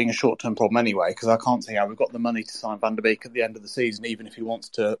may end up being a short-term problem anyway, because I can't see how we've got the money to sign Van der Beek at the end of the season, even if he wants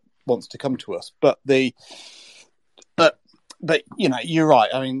to come to us. But but you're right.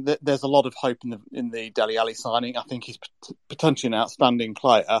 I mean, there's a lot of hope in the Dele Alli signing. I think he's potentially an outstanding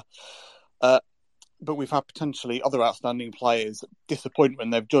player. But we've had potentially other outstanding players disappoint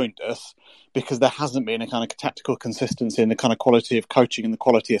when they've joined us because there hasn't been a kind of tactical consistency in the kind of quality of coaching and the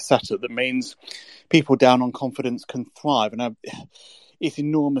quality of setup that means people down on confidence can thrive. And it's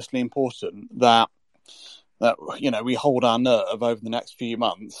enormously important that we hold our nerve over the next few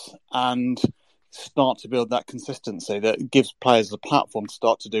months and start to build that consistency that gives players a platform to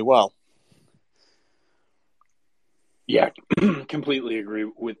start to do well. Yeah, completely agree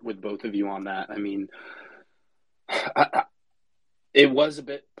with both of you on that. I mean, it was a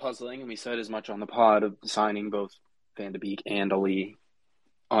bit puzzling, and we said as much on the pod of signing both Van de Beek and Ali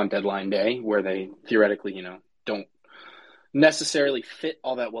on deadline day, where they theoretically, don't necessarily fit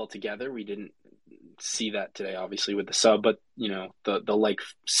all that well together. We didn't see that today, obviously, with the sub, but the like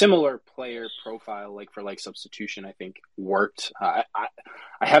similar player profile, like for like substitution, I think worked. I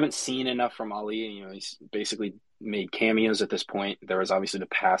haven't seen enough from Ali. He's basically made cameos at this point. There was obviously the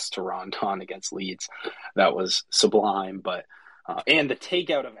pass to Rondon against Leeds that was sublime, but and the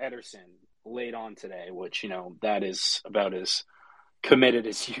takeout of Ederson late on today, which that is about as committed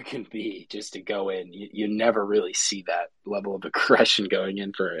as you can be just to go in. You never really see that level of aggression going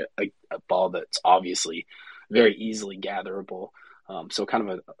in for a ball that's obviously very easily gatherable. So kind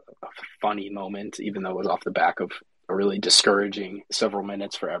of a funny moment, even though it was off the back of a really discouraging several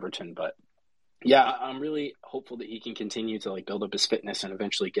minutes for Everton. But yeah, I'm really hopeful that he can continue to build up his fitness and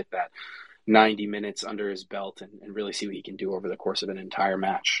eventually get that 90 minutes under his belt and really see what he can do over the course of an entire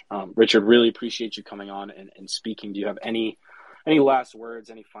match. Richard, really appreciate you coming on and speaking. Do you have any last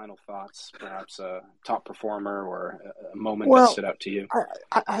words, any final thoughts, perhaps a top performer or a moment that stood out to you?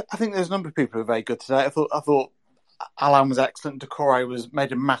 I think there's a number of people who are very good today. I thought Alan was excellent. Decore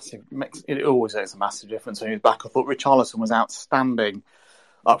made a massive, it always makes a massive difference when he was back. I thought Richarlison was outstanding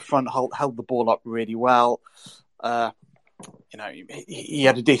up front, held the ball up really well. He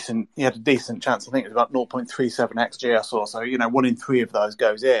had a decent chance. I think it was about 0.37 XG I saw. So 1 in 3 of those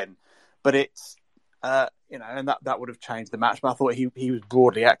goes in, but it's and that would have changed the match. But I thought he was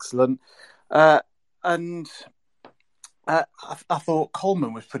broadly excellent, and I thought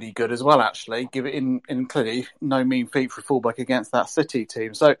Coleman was pretty good as well. Actually, give it in clearly no mean feat for a fullback against that City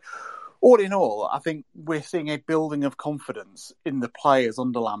team. So all in all, I think we're seeing a building of confidence in the players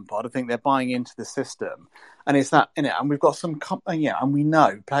under Lampard. I think they're buying into the system, and it's that in it. And we've got and we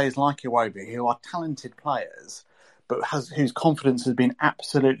know players like Iwobi who are talented players, but whose confidence has been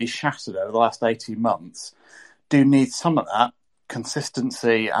absolutely shattered over the last 18 months, do need some of that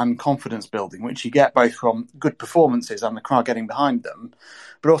consistency and confidence building, which you get both from good performances and the crowd getting behind them,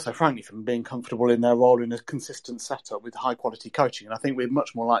 but also, frankly, from being comfortable in their role in a consistent setup with high-quality coaching. And I think we're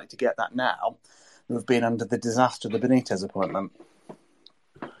much more likely to get that now than we've been under the disaster of the Benitez appointment.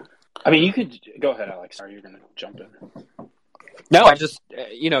 I mean, you could... Go ahead, Alex. Sorry, you're going to jump in. No, I just,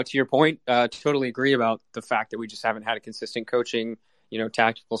 to your point, totally agree about the fact that we just haven't had a consistent coaching,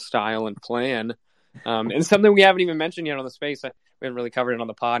 tactical style and plan. And something we haven't even mentioned yet on the space. We haven't really covered it on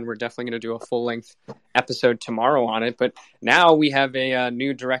the pod, and we're definitely going to do a full-length episode tomorrow on it. But now we have a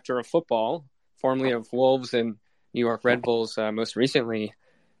new director of football, formerly of Wolves and New York Red Bulls most recently.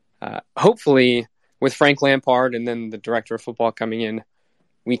 Hopefully, with Frank Lampard and then the director of football coming in,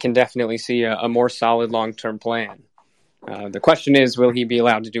 we can definitely see a more solid long-term plan. The question is, will he be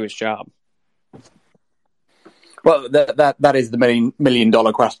allowed to do his job? Well, that is the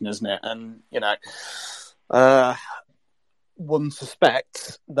million-dollar question, isn't it? And, one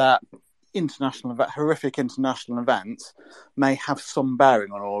suspects that horrific international events may have some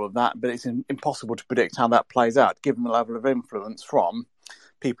bearing on all of that, but it's impossible to predict how that plays out, given the level of influence from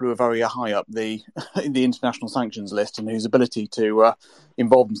people who are very high up the international sanctions list and whose ability to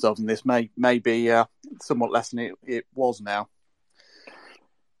involve themselves in this may be somewhat less than it was now.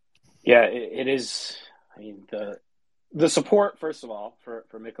 Yeah, it is. I mean, the support, first of all, for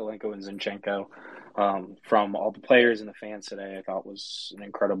Mykolenko and Zinchenko from all the players and the fans today, I thought was an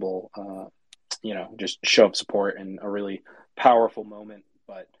incredible, just show of support and a really powerful moment.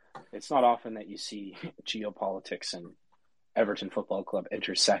 But it's not often that you see geopolitics and Everton Football Club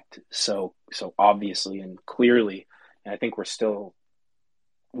intersect so obviously and clearly. And I think we're still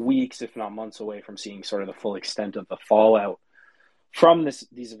weeks, if not months, away from seeing sort of the full extent of the fallout from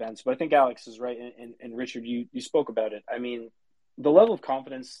these events. But I think Alex is right, and Richard, you spoke about it. I mean, the level of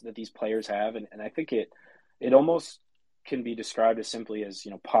confidence that these players have, and I think it almost can be described as simply as,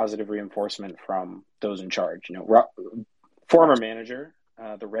 positive reinforcement from those in charge. Former manager,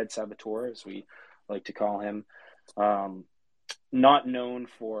 the Red Saboteur, as we like to call him, not known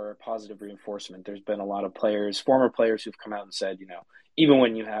for positive reinforcement. There's been a lot of former players who've come out and said, even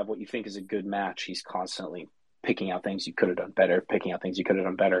when you have what you think is a good match, he's constantly picking out things you could have done better,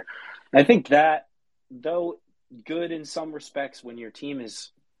 And I think that, though good in some respects, when your team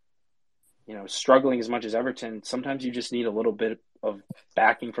is, struggling as much as Everton, sometimes you just need a little bit of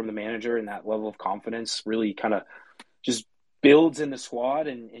backing from the manager, and that level of confidence really kind of just builds in the squad.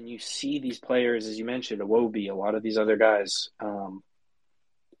 And you see these players, as you mentioned, Iwobi, a lot of these other guys,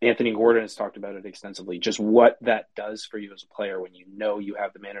 Anthony Gordon has talked about it extensively, just what that does for you as a player when you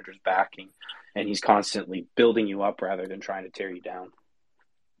have the manager's backing and he's constantly building you up rather than trying to tear you down.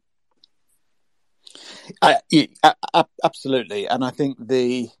 Absolutely. And I think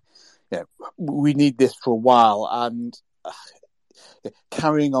we need this for a while, and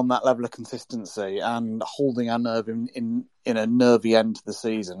carrying on that level of consistency and holding our nerve in a nervy end to the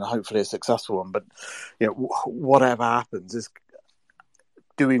season, hopefully a successful one. But whatever happens, is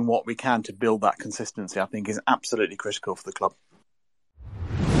doing what we can to build that consistency, I think, is absolutely critical for the club.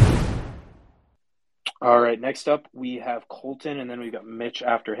 All right, next up we have Colton, and then we've got Mitch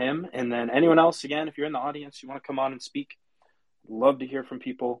after him. And then anyone else, again, if you're in the audience, you want to come on and speak, love to hear from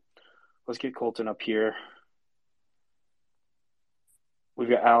people. Let's get Colton up here. We've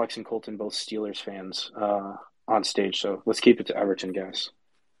got Alex and Colton, both Steelers fans, on stage. So let's keep it to Everton, guys.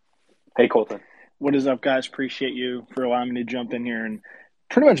 Hey, Colton. What is up, guys? Appreciate you for allowing me to jump in here and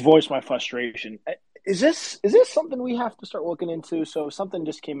pretty much voice my frustration. Is this something we have to start looking into? So something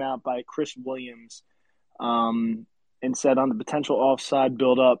just came out by Chris Williams and said on the potential offside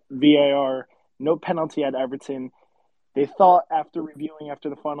build-up, VAR, no penalty at Everton. They thought after reviewing after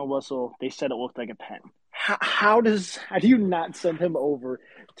the final whistle, they said it looked like a pen. How do you not send him over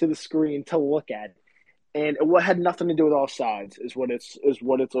to the screen to look at it? And what had nothing to do with offsides is what it's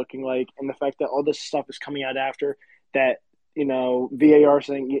looking like. And the fact that all this stuff is coming out after that, VAR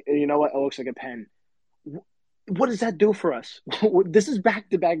saying, you know what, it looks like a pen. What does that do for us? This is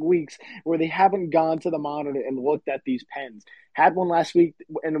back-to-back weeks where they haven't gone to the monitor and looked at these pens. Had one last week,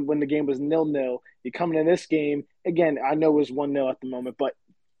 and when the game was 0-0, you come into this game, again, I know it was 1-0 at the moment, but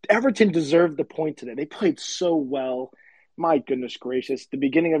Everton deserved the point today. They played so well. My goodness gracious. The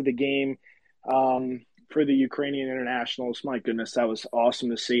beginning of the game for the Ukrainian internationals, my goodness, that was awesome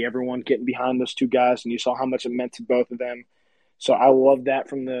to see. Everyone getting behind those two guys, and you saw how much it meant to both of them. So I love that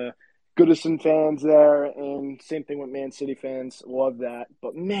from the Goodison fans there, and same thing with Man City fans. Love that.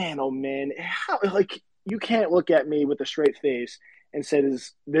 But man, oh man, you can't look at me with a straight face and say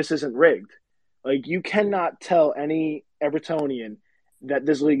this isn't rigged. You cannot tell any Evertonian that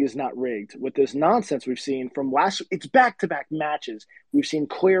this league is not rigged. With this nonsense we've seen from it's back-to-back matches. We've seen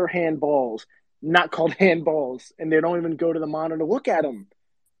clear handballs, not called handballs, and they don't even go to the monitor to look at them.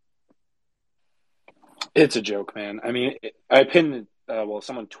 It's a joke, man. I mean, I pinned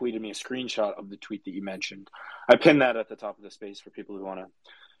someone tweeted me a screenshot of the tweet that you mentioned. I pinned that at the top of the space for people who want to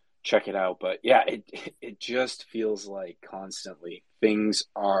check it out. But yeah, it just feels like constantly things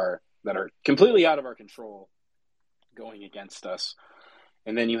that are completely out of our control going against us.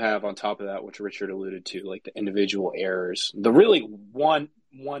 And then you have on top of that, which Richard alluded to, like the individual errors, the really one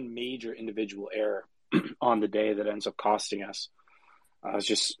major individual error on the day that ends up costing us. It's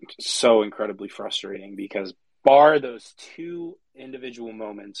just so incredibly frustrating because bar those two individual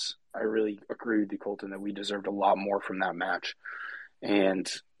moments, I really agree with you, Colton, that we deserved a lot more from that match. And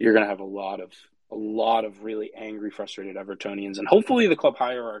you're going to have a lot of really angry, frustrated Evertonians. And hopefully the club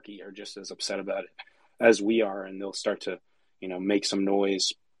hierarchy are just as upset about it as we are. And they'll start to, make some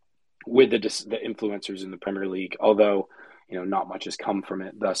noise with the influencers in the Premier League. Although, not much has come from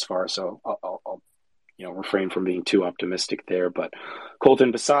it thus far. So I'll refrain from being too optimistic there. But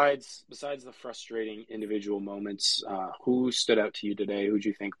Colton, besides the frustrating individual moments, who stood out to you today? Who do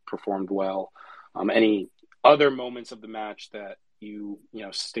you think performed well? Any other moments of the match that you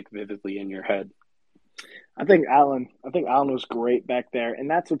stick vividly in your head? I think Alan was great back there, and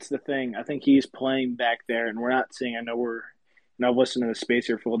that's what's the thing. I think he's playing back there, and we're not seeing. I know we're now listening to the space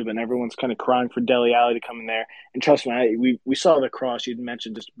here for a little bit, and everyone's kind of crying for Dele Alli to come in there. And trust me, we saw the cross you'd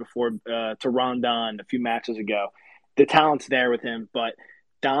mentioned just before to Rondon a few matches ago. The talent's there with him, but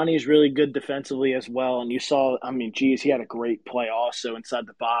Donnie's really good defensively as well. And you saw, he had a great play also inside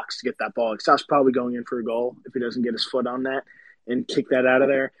the box to get that ball. That's probably going in for a goal if he doesn't get his foot on that and kick that out of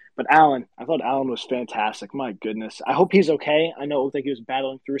there. But I thought Alan was fantastic. My goodness. I hope he's okay. I know it looked like he was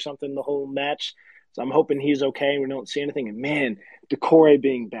battling through something the whole match. So I'm hoping he's okay and we don't see anything. And man, Decore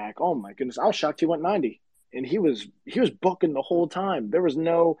being back. Oh my goodness. I was shocked he went 90. and he was booking the whole time. There was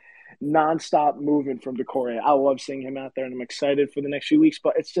no nonstop movement from Decore. I love seeing him out there, and I'm excited for the next few weeks.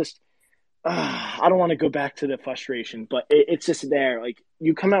 But it's just, I don't want to go back to the frustration, but it's just there. Like,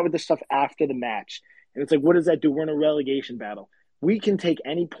 you come out with this stuff after the match, and it's like, what does that do? We're in a relegation battle. We can take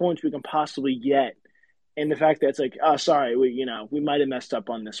any points we can possibly get. And the fact that it's like, oh, sorry, we might have messed up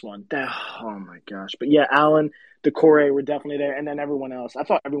on this one. Oh my gosh! But yeah, Allen, Decore were definitely there, and then everyone else. I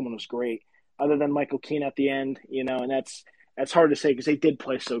thought everyone was great, other than Michael Keane at the end. And that's hard to say because they did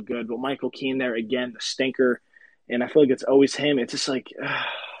play so good. But Michael Keane there again, the stinker, and I feel like it's always him. It's just like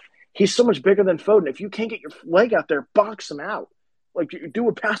he's so much bigger than Foden. If you can't get your leg out there, box him out. Like, you do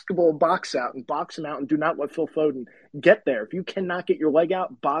a basketball box out and box him out, and do not let Phil Foden get there. If you cannot get your leg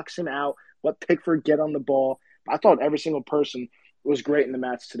out, box him out. Let Pickford get on the ball. I thought every single person was great in the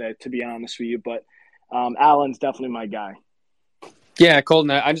match today, to be honest with you. But Allen's definitely my guy. Yeah, Colton,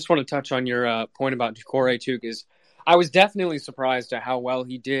 I just want to touch on your point about Decore, too, because I was definitely surprised at how well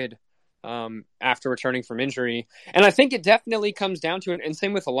he did after returning from injury. And I think it definitely comes down to it, and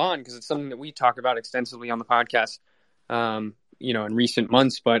same with Alon, because it's something that we talk about extensively on the podcast, in recent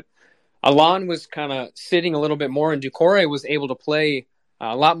months. But Alon was kind of sitting a little bit more, and Decore was able to play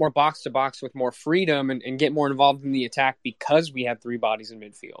a lot more box-to-box with more freedom and get more involved in the attack because we had three bodies in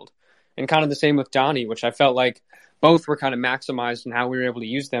midfield. And kind of the same with Donny, which I felt like both were kind of maximized in how we were able to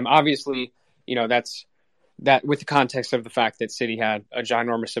use them. Obviously, that's that with the context of the fact that City had a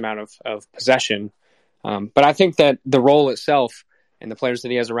ginormous amount of possession. But I think that the role itself and the players that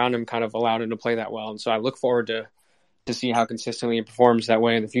he has around him kind of allowed him to play that well. And so I look forward to see how consistently he performs that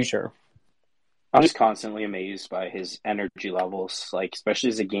way in the future. I'm just constantly amazed by his energy levels, like, especially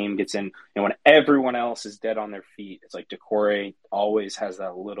as the game gets in, and when everyone else is dead on their feet, it's like Decore always has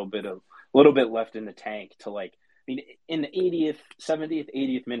that little bit left in the tank to, like, I mean, in the 80th, 70th,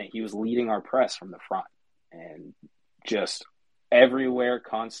 80th minute, he was leading our press from the front and just everywhere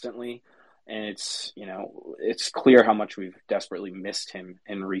constantly. And it's clear how much we've desperately missed him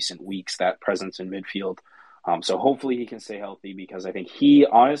in recent weeks, that presence in midfield. So hopefully he can stay healthy, because I think he,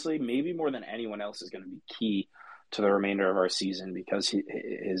 honestly, maybe more than anyone else, is going to be key to the remainder of our season, because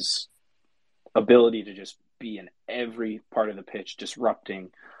his ability to just be in every part of the pitch, disrupting,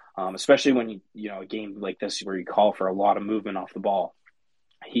 especially when a game like this where you call for a lot of movement off the ball,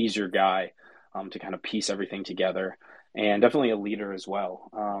 he's your guy to kind of piece everything together, and definitely a leader as well.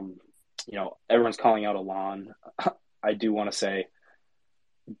 Everyone's calling out Alon. I do want to say,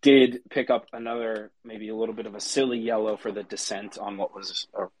 did pick up another, maybe a little bit of a silly yellow for the dissent on what was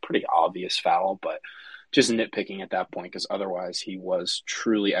a pretty obvious foul, but just nitpicking at that point, because otherwise he was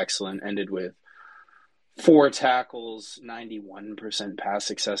truly excellent. Ended with 4 tackles, 91% pass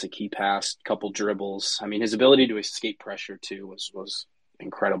success, a key pass, couple dribbles. I mean, his ability to escape pressure too was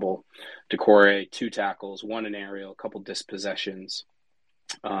incredible. Decore, 2 tackles, 1 in aerial, a couple dispossessions,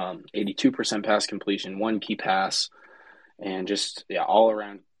 82% pass completion, 1 key pass. And just, all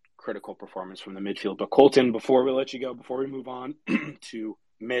around critical performance from the midfield. But Colton, before we let you go, before we move on to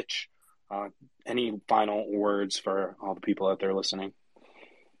Mitch, any final words for all the people out there listening?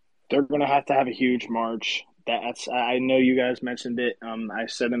 They're going to have a huge march. I know you guys mentioned it. I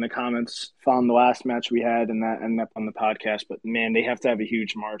said in the comments following the last match we had, and that ended up on the podcast. But man, they have to have a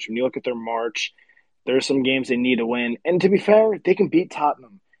huge march. When you look at their march, there are some games they need to win. And to be fair, they can beat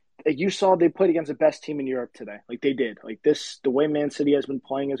Tottenham. Like, you saw, they played against the best team in Europe today. Like, they did. Like, the way Man City has been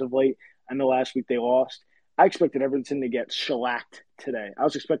playing as of late. I know last week they lost. I expected Everton to get shellacked today. I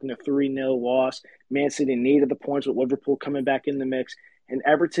was expecting a 3-0 loss. Man City needed the points with Liverpool coming back in the mix. And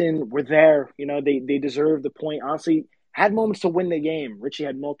Everton were there. They deserved the point. Honestly, had moments to win the game. Richie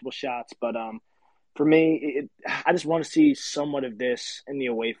had multiple shots. But for me, I just want to see somewhat of this in the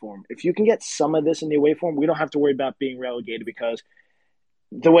away form. If you can get some of this in the away form, we don't have to worry about being relegated, because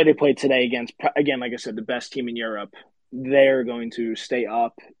the way they played today against, again, like I said, the best team in Europe, they're going to stay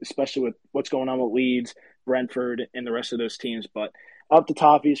up, especially with what's going on with Leeds, Brentford, and the rest of those teams. But up to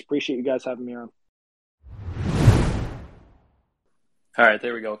Toffees. Appreciate you guys having me on. All right,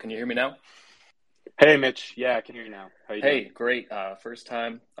 there we go. Can you hear me now? Hey, Mitch. Yeah, I can hear you now. How you doing? Hey, great. First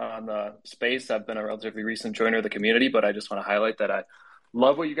time on the space. I've been a relatively recent joiner of the community, but I just want to highlight that I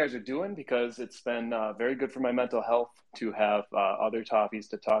love what you guys are doing, because it's been very good for my mental health to have other Toffees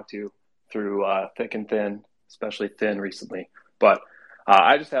to talk to through thick and thin, especially thin recently. But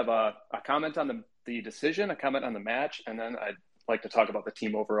I just have a comment on the decision, a comment on the match, and then I'd like to talk about the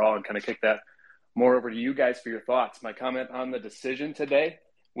team overall and kind of kick that more over to you guys for your thoughts. My comment on the decision today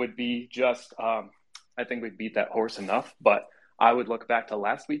would be just, I think we beat that horse enough, but I would look back to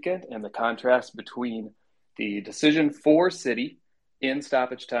last weekend and the contrast between the decision for City in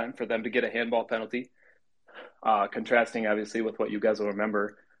stoppage time for them to get a handball penalty contrasting obviously with what you guys will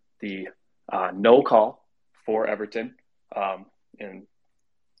remember, the no call for Everton in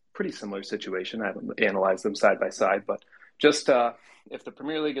pretty similar situation. I haven't analyzed them side by side, but just if the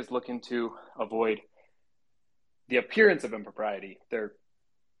Premier League is looking to avoid the appearance of impropriety, they're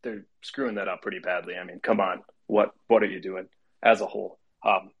screwing that up pretty badly. I mean, come on, what are you doing as a whole?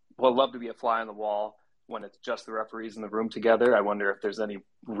 We'll love to be a fly on the wall when it's just the referees in the room together. I wonder if there's any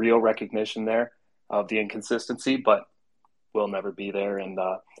real recognition there of the inconsistency, but we'll never be there, and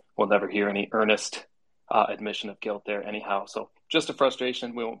we'll never hear any earnest admission of guilt there anyhow. So just a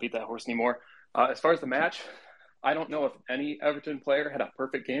frustration. We won't beat that horse anymore. As far as the match, I don't know if any Everton player had a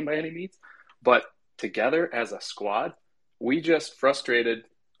perfect game by any means, but together as a squad, we just frustrated,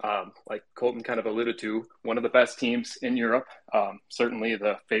 like Colton kind of alluded to, one of the best teams in Europe, certainly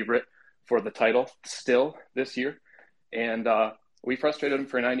the favorite for the title still this year. And we frustrated them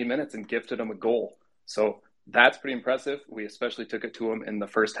for 90 minutes and gifted them a goal. So that's pretty impressive. We especially took it to them in the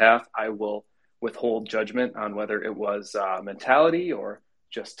first half. I will withhold judgment on whether it was mentality or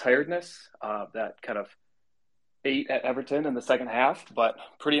just tiredness that kind of ate at Everton in the second half, but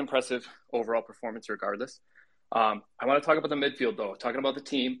pretty impressive overall performance regardless. I want to talk about the midfield, though. Talking about the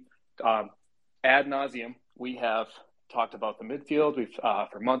team, ad nauseum, we have talked about the midfield. We've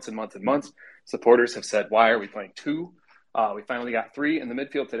for months and months and months. Supporters have said, why are we playing two? We finally got three in the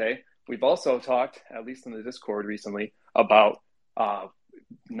midfield today. We've also talked, at least in the Discord recently, about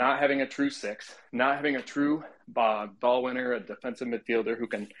not having a true six, not having a true ball winner, a defensive midfielder who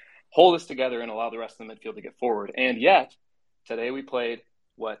can hold us together and allow the rest of the midfield to get forward. And yet, today we played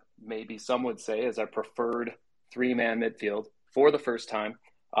what maybe some would say is our preferred three-man midfield for the first time.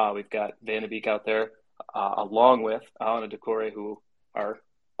 We've got Van de Beek out there, along with Alan and Doucouré, who are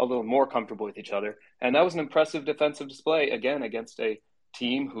a little more comfortable with each other. And that was an impressive defensive display, again, against a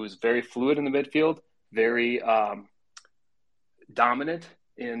team who's very fluid in the midfield, very dominant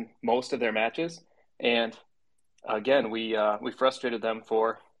in most of their matches. And again, we frustrated them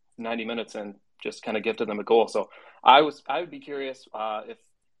for 90 minutes and just kind of gifted them a goal. So I would be curious if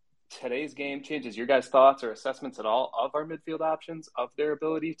today's game changes your guys' thoughts or assessments at all of our midfield options, of their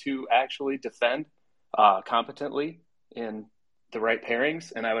ability to actually defend competently in the right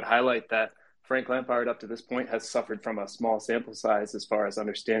pairings. And I would highlight that Frank Lampard up to this point has suffered from a small sample size as far as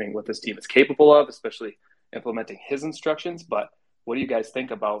understanding what this team is capable of, especially implementing his instructions. But what do you guys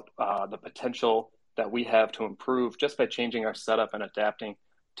think about the potential that we have to improve just by changing our setup and adapting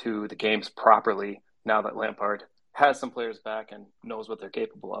to the games properly now that Lampard has some players back and knows what they're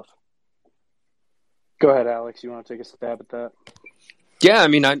capable of? Go ahead, Alex. You want to take a stab at that? Yeah, I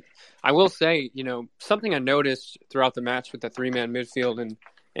mean, I will say, something I noticed throughout the match with the three-man midfield and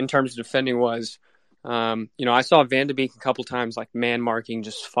in terms of defending was, I saw Van de Beek a couple times, like man marking,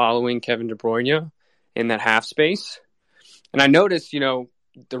 just following Kevin De Bruyne in that half space. And I noticed,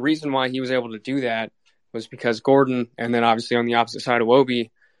 the reason why he was able to do that was because Gordon, and then obviously on the opposite side of Iwobi,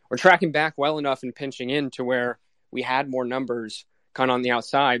 were tracking back well enough and pinching in to where we had more numbers kind of on the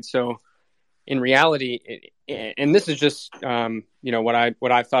outside. So in reality, and this is just, what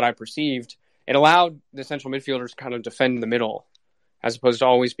I thought I perceived, it allowed the central midfielders to kind of defend in the middle as opposed to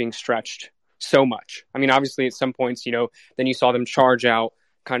always being stretched so much. I mean, obviously at some points, then you saw them charge out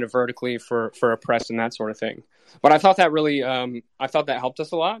kind of vertically for a press and that sort of thing. But I thought that really, helped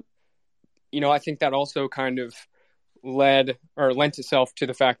us a lot. I think that also kind of lent itself to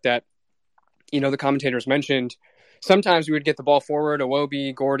the fact that, the commentators mentioned sometimes we would get the ball forward,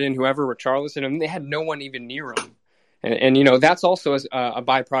 Iwobi, Gordon, whoever, Richarlison, and they had no one even near them. And that's also a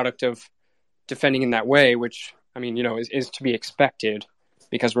byproduct of defending in that way, which, I mean, is to be expected,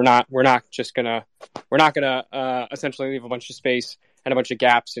 because we're not gonna essentially leave a bunch of space and a bunch of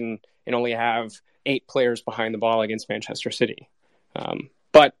gaps and only have 8 players behind the ball against Manchester City.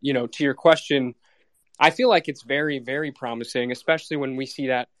 But, to your question, I feel like it's very, very promising, especially when we see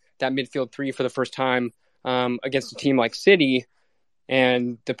that midfield three for the first time against a team like City,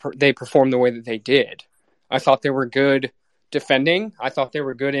 and they performed the way that they did. I thought they were good defending. I thought they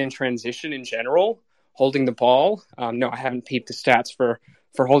were good in transition in general, holding the ball. No, I haven't peeped the stats for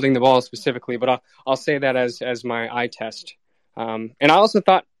holding the ball specifically, but I'll say that as my eye test. And I also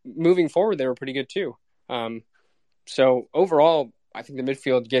thought moving forward, they were pretty good too. So overall, I think the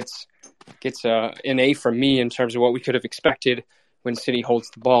midfield gets an A from me in terms of what we could have expected when City holds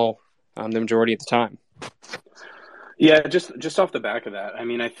the ball the majority of the time. Yeah, just off the back of that, I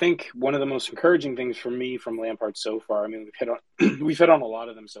mean, I think one of the most encouraging things for me from Lampard so far, I mean, we've hit on a lot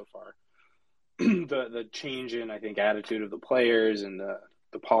of them so far. The change in, I think, attitude of the players and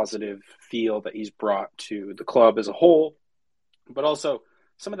the positive feel that he's brought to the club as a whole, but also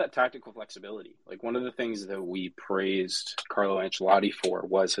some of that tactical flexibility. Like, one of the things that we praised Carlo Ancelotti for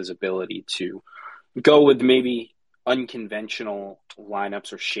was his ability to go with maybe unconventional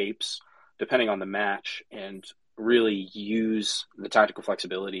lineups or shapes, depending on the match, and really use the tactical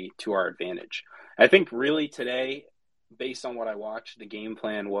flexibility to our advantage. I think really today, based on what I watched, the game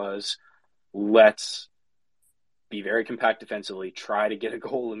plan was, let's be very compact defensively, try to get a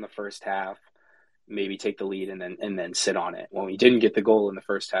goal in the first half, maybe take the lead and then sit on it. When we didn't get the goal in the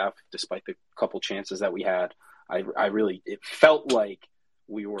first half, despite the couple chances that we had, it felt like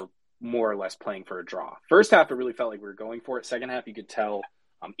we were more or less playing for a draw. First half, it really felt like we were going for it. Second half, you could tell,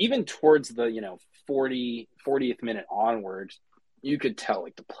 even towards the 40th minute onwards, you could tell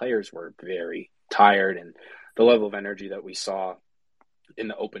like the players were very tired, and the level of energy that we saw in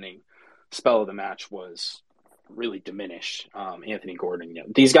the opening spell of the match was really diminished. Anthony Gordon,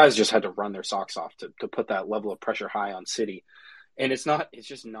 these guys just had to run their socks off to put that level of pressure high on City. And it's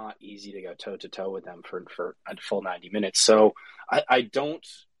just not easy to go toe to toe with them for a full 90 minutes. So I'm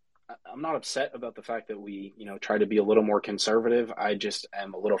not upset about the fact that we, try to be a little more conservative. I just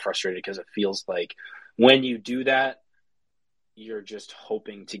am a little frustrated because it feels like when you do that, you're just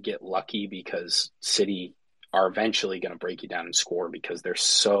hoping to get lucky because City are eventually going to break you down and score because they're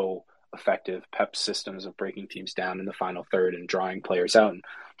so effective. Pep's systems of breaking teams down in the final third and drawing players out and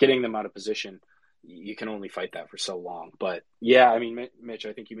getting them out of position, you can only fight that for so long. But yeah, I mean, Mitch,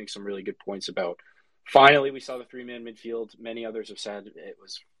 I think you make some really good points about finally we saw the three-man midfield. Many others have said it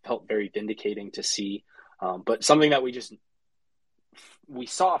felt very vindicating to see. But something that we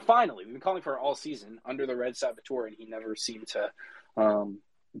saw finally. We've been calling for it all season under the Red Saboteur, and he never seemed to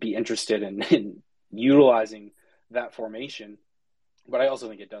be interested in utilizing that formation. But I also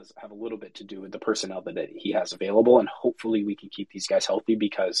think it does have a little bit to do with the personnel that he has available, and hopefully we can keep these guys healthy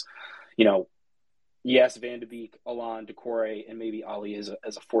because, yes, Van de Beek, Allan, Doucouré, and maybe Ali as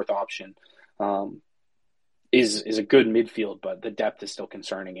a fourth option is a good midfield, but the depth is still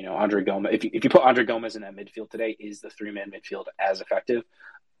concerning. Andre Gomez, if you put Andre Gomez in that midfield today, is the three-man midfield as effective?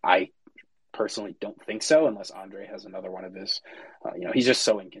 I personally don't think so, unless Andre has another one of his. He's just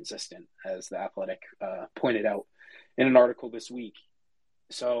so inconsistent, as The Athletic pointed out in an article this week.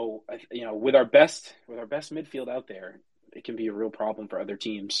 So, with our best midfield out there, it can be a real problem for other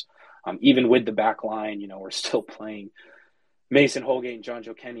teams. Even with the back line, we're still playing Mason Holgate and John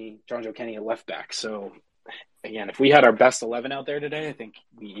Joe Kenny at left back. So, again, if we had our best 11 out there today, I think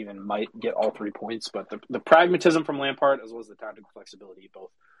we even might get all 3 points. But the pragmatism from Lampard, as well as the tactical flexibility,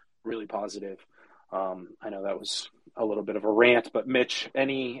 both really positive. I know that was a little bit of a rant, but Mitch,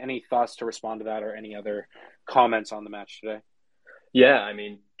 any thoughts to respond to that or any other comments on the match today? Yeah, I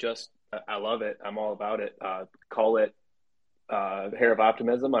mean, I love it. I'm all about it. Call it hair of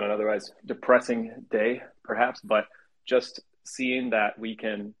optimism on an otherwise depressing day, perhaps, but just seeing that we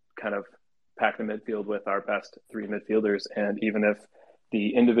can kind of pack the midfield with our best three midfielders, and even if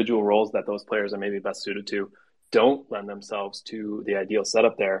the individual roles that those players are maybe best suited to don't lend themselves to the ideal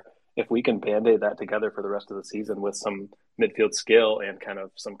setup there, if we can band-aid that together for the rest of the season with some midfield skill and kind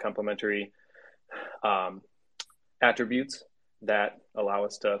of some complementary attributes that allow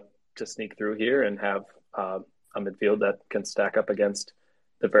us to sneak through here and have a midfield that can stack up against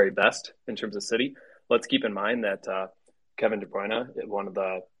the very best in terms of City. Let's keep in mind that Kevin De Bruyne is one of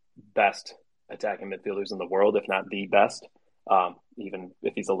the best attacking midfielders in the world, if not the best. Even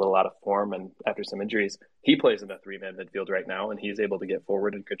if he's a little out of form and after some injuries, he plays in a three-man midfield right now, and he's able to get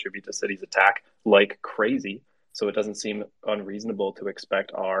forward and contribute to City's attack like crazy. So it doesn't seem unreasonable to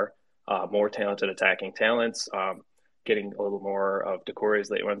expect our more talented attacking talents, getting a little more of Doucouré's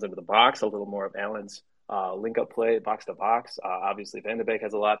late runs into the box, a little more of Allan's link-up play, box-to-box. Obviously, Van de Beek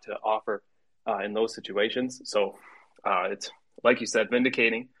has a lot to offer in those situations. So it's, like you said,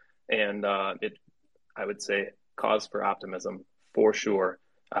 vindicating, and I would say, cause for optimism for sure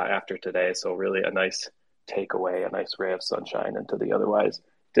after today. So really a nice takeaway, a nice ray of sunshine into the otherwise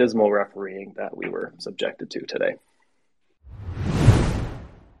dismal refereeing that we were subjected to today.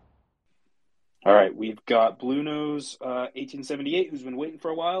 All right, we've got Blue Nose 1878, who's been waiting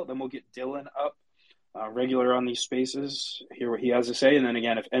for a while. Then we'll get Dylan up, regular on these spaces, hear what he has to say. And then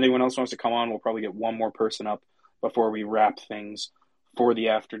again, if anyone else wants to come on, we'll probably get one more person up before we wrap things for the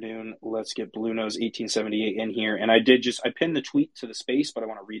afternoon. Let's get Blue Nose 1878 in here. And I pinned the tweet to the space, but I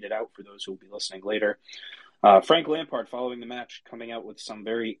want to read it out for those who will be listening later. Frank Lampard, following the match, coming out with some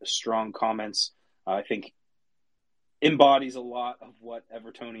very strong comments. I think embodies a lot of what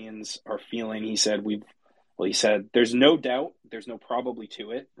Evertonians are feeling. He said, there's no doubt, there's no probably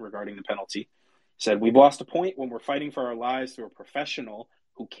to it regarding the penalty. He said, we've lost a point when we're fighting for our lives through a professional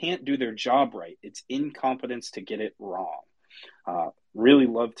who can't do their job right. It's incompetence to get it wrong. really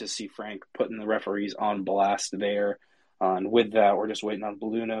love to see Frank putting the referees on blast there. And with that, we're just waiting on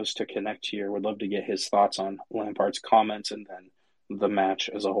Blue Nose to connect here. Would love to get his thoughts on Lampard's comments and then the match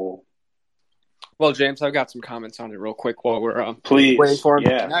as a whole. Well, James, I've got some comments on it real quick while we're Please, waiting for him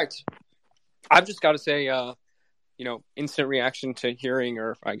yeah. to connect. I've just got to say, instant reaction to hearing,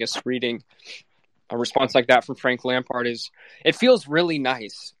 or I guess reading, a response like that from Frank Lampard is, it feels really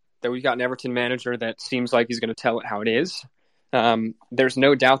nice that we've got an Everton manager that seems like he's going to tell it how it is. There's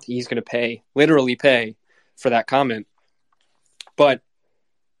no doubt that he's going to literally pay for that comment. But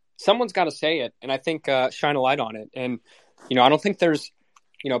someone's got to say it, and I think shine a light on it. And, I don't think there's,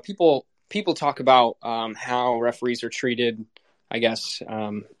 people talk about how referees are treated, I guess,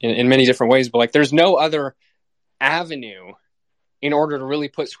 in many different ways. But, like, there's no other avenue in order to really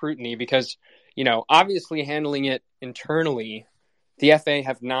put scrutiny because, obviously handling it internally, the FA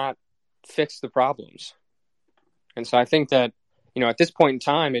have not fixed the problems. And so I think that, at this point in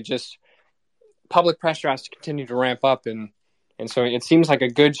time, public pressure has to continue to ramp up. And so it seems like a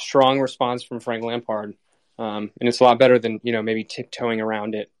good, strong response from Frank Lampard. And it's a lot better than, maybe tiptoeing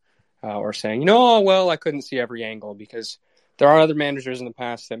around it or saying, I couldn't see every angle, because there are other managers in the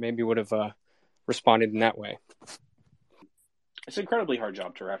past that maybe would have responded in that way. It's an incredibly hard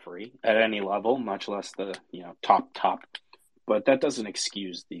job to referee at any level, much less the, top. But that doesn't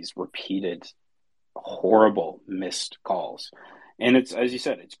excuse these repeated, horrible missed calls. And it's, as you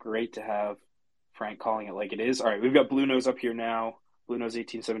said, it's great to have Frank calling it like it is. All right, we've got Blue Nose up here now. Blue Nose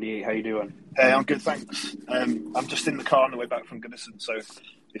 1878, how you doing? Hey, I'm good, thanks. I'm just in the car on the way back from Goodison, so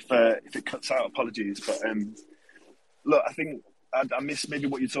if it cuts out, apologies. But look, I think I missed maybe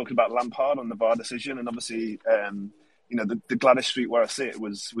what you're talking about Lampard on the VAR decision, and obviously, the Gladys Street where I sit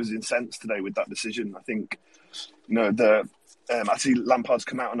was incensed today with that decision. I think, I see Lampard's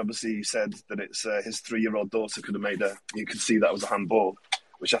come out and obviously said that it's his 3-year-old daughter could have made you could see that was a handball,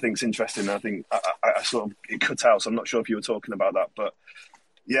 which I think is interesting. I think I sort of, it cut out, so I'm not sure if you were talking about that. But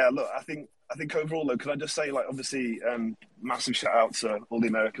yeah, look, I think overall, though, could I just say, like, obviously, massive shout out to all the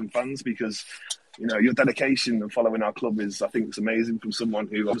American fans, because, your dedication and following our club is, I think, it's amazing from someone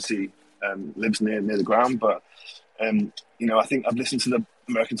who obviously lives near the ground. But, I think I've listened to the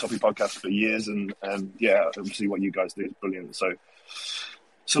American Toffee podcast for years, and obviously what you guys do is brilliant.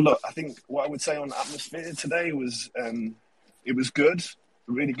 So look, I think what I would say on atmosphere today was, it was good.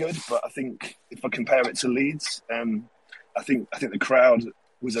 Really good, but I think if I compare it to Leeds, I think the crowd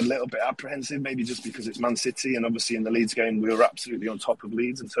was a little bit apprehensive, maybe just because it's Man City, and obviously in the Leeds game we were absolutely on top of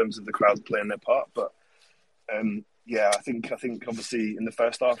Leeds in terms of the crowd playing their part. But I think obviously in the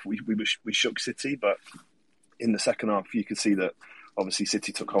first half we shook City, but in the second half you could see that obviously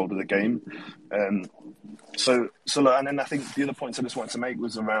City took hold of the game. So look, and then I think the other points I just wanted to make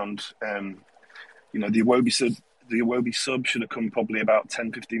was around the Iwobi sub. The Iwobi sub should have come probably about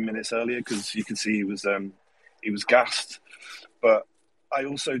 10-15 minutes earlier, because you can see he was gassed. But I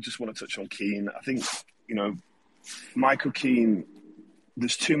also just want to touch on Keane. I think, Michael Keane,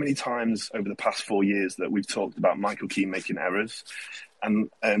 there's too many times over the past 4 years that we've talked about Michael Keane making errors. And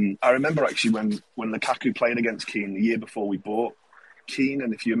I remember actually when Lukaku played against Keane the year before we bought Keane,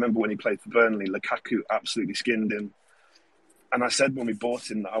 and if you remember when he played for Burnley, Lukaku absolutely skinned him. And I said when we bought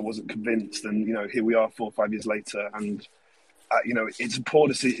him that I wasn't convinced, and here we are 4 or 5 years later, and it's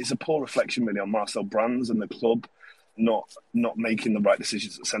a poor reflection really on Marcel Brands and the club not making the right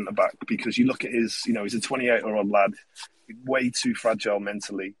decisions at centre back, because you look at his, he's a 28-year-old lad, way too fragile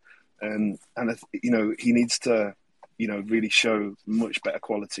mentally, and he needs to really show much better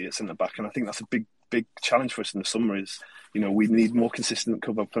quality at centre back, and I think that's a big challenge for us in the summer. Is we need more consistent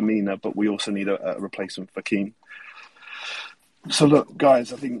cover for Mina, but we also need a replacement for Keane. So look,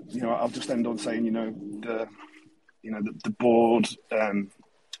 guys, I think I'll just end on saying the board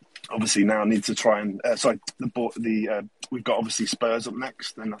obviously now needs to try and we've got obviously Spurs up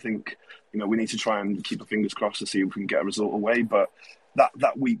next, and I think we need to try and keep our fingers crossed to see if we can get a result away. But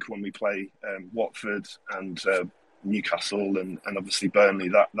that week when we play Watford and Newcastle and obviously Burnley,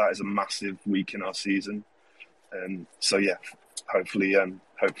 that is a massive week in our season. So yeah, hopefully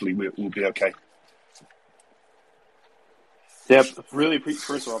we'll be okay. Yep, really.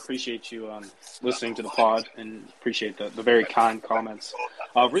 First of all, appreciate you listening to the pod, and appreciate the very kind comments.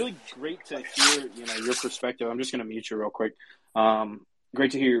 Really great to hear your perspective. I'm just going to mute you real quick.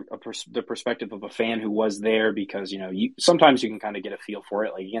 Great to hear the perspective of a fan who was there, because sometimes you can kind of get a feel for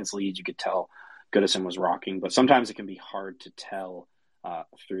it. Like against Leeds, you could tell Goodison was rocking, but sometimes it can be hard to tell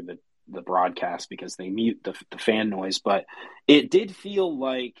through the broadcast because they mute the fan noise. But it did feel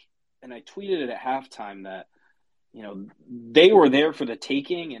like, and I tweeted it at halftime, that they were there for the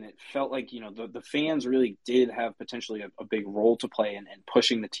taking, and it felt like, the fans really did have potentially a big role to play in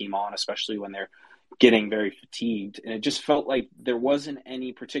pushing the team on, especially when they're getting very fatigued. And it just felt like there wasn't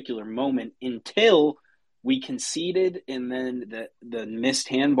any particular moment until we conceded, and then the missed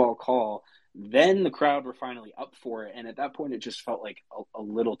handball call. Then the crowd were finally up for it, and at that point, it just felt like a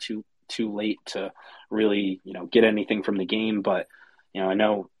little too late to really, get anything from the game. But I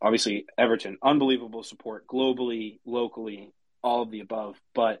know obviously Everton, unbelievable support globally, locally, all of the above.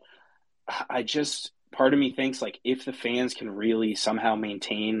 But part of me thinks, like, if the fans can really somehow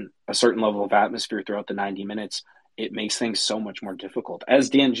maintain a certain level of atmosphere throughout the 90 minutes, it makes things so much more difficult. As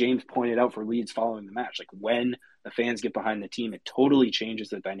Dan James pointed out for Leeds following the match, like, when the fans get behind the team, it totally changes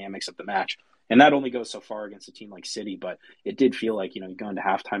the dynamics of the match. And that only goes so far against a team like City, but it did feel like, you go into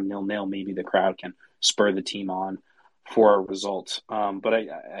halftime 0-0, maybe the crowd can spur the team on for a result. But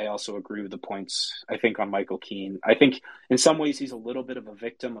I also agree with the points, I think, on Michael Keane. I think in some ways he's a little bit of a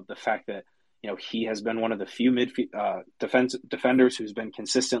victim of the fact that, he has been one of the few defenders who's been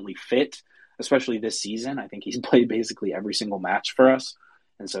consistently fit, especially this season. I think he's played basically every single match for us.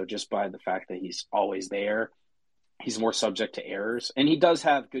 And so just by the fact that he's always there, he's more subject to errors. And he does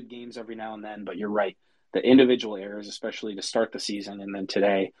have good games every now and then, but you're right. The individual errors, especially to start the season and then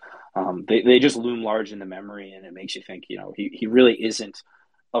today, they just loom large in the memory, and it makes you think, he really isn't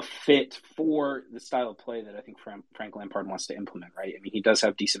a fit for the style of play that I think Frank Lampard wants to implement, right? I mean, he does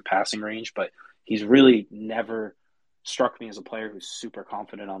have decent passing range, but he's really never struck me as a player who's super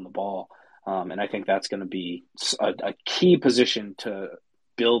confident on the ball. And I think that's going to be a key position to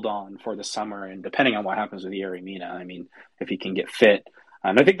build on for the summer, and depending on what happens with Yerry Mina, I mean, if he can get fit.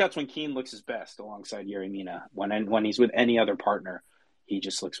 I think that's when Keane looks his best alongside Yerry Mina. When he's with any other partner, he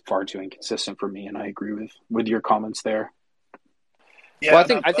just looks far too inconsistent for me, and I agree with your comments there. Yeah,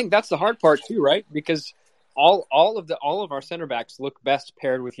 well, I think that's the hard part too, right? Because all of our center backs look best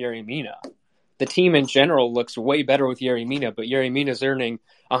paired with Yerry Mina. The team in general looks way better with Yerry Mina, but Yerry Mina's earning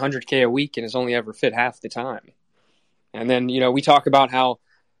 $100K a week and is only ever fit half the time. And then, we talk about how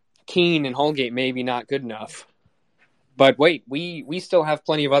Keane and Holgate may be not good enough. But wait, we still have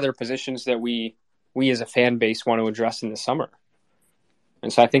plenty of other positions that we as a fan base want to address in the summer.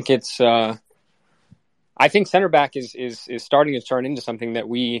 And so I think I think center back is starting to turn into something that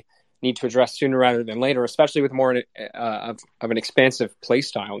we need to address sooner rather than later, especially with more of an expansive play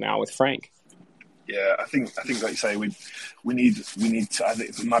style now with Frank. Yeah, I think like you say, we need to, I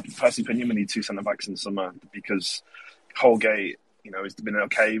think, in my personal opinion, we need two centre backs in the summer, because Holgate, has been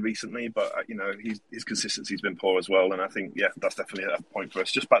okay recently, but his consistency's been poor as well. And I think, that's definitely a point for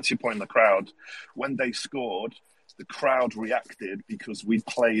us. Just back to your point on the crowd, when they scored, the crowd reacted because we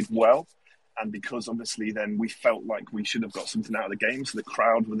played well, and because obviously then we felt like we should have got something out of the game. So the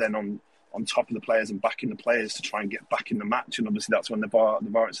crowd were then on top of the players and backing the players to try and get back in the match. And obviously that's when the VAR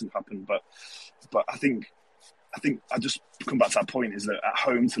incident happened. But I think I just come back to that point, is that at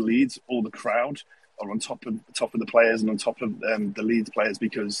home to Leeds, all the crowd are on top of the players and on top of the Leeds players,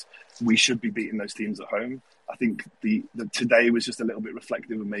 because we should be beating those teams at home. I think the today was just a little bit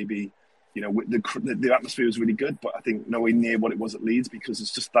reflective of maybe, the atmosphere was really good, but I think nowhere near what it was at Leeds, because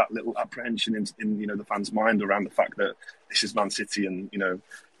it's just that little apprehension in the fans' mind around the fact that this is Man City and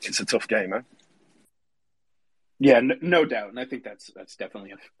it's a tough game, eh? Yeah, no doubt, and I think that's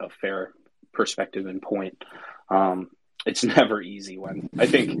definitely a fair perspective and point. It's never easy when, I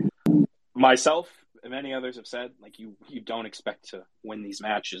think myself and many others have said, like, you don't expect to win these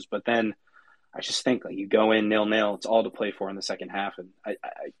matches, but then I just think, like, you go in 0-0, it's all to play for in the second half, and I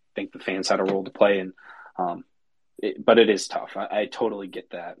think the fans had a role to play, and but it is tough. I totally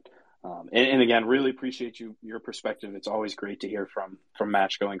get that, and again, really appreciate your perspective. It's always great to hear from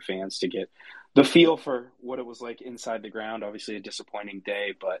match-going fans to get the feel for what it was like inside the ground. Obviously, a disappointing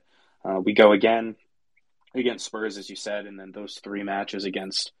day, but we go again against Spurs, as you said, and then those three matches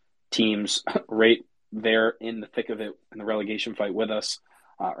against teams right there in the thick of it in the relegation fight with us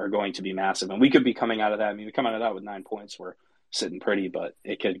are going to be massive. And we could be coming out of that. I mean, we come out of that with 9 points. We're sitting pretty, but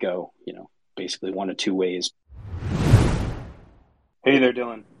it could go, basically one of two ways. Hey there,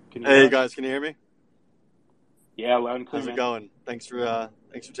 Dylan. Hey guys, can you hear me? Yeah, loud and clear. How's it going? Thanks for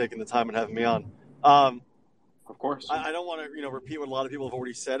taking the time and having me on. Of course. I don't want to repeat what a lot of people have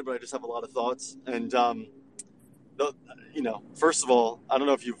already said, but I just have a lot of thoughts. And first of all, I don't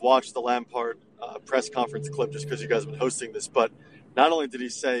know if you've watched the Lampard press conference clip, just because you guys have been hosting this, but not only did he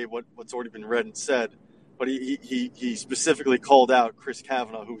say what's already been read and said, but he specifically called out Chris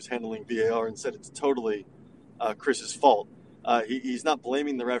Kavanagh, who was handling VAR, and said it's totally Chris's fault. He's not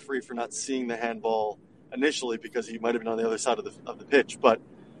blaming the referee for not seeing the handball initially, because he might have been on the other side of the pitch. But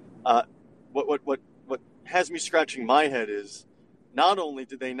what has me scratching my head is not only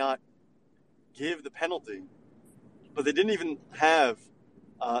did they not give the penalty, but they didn't even have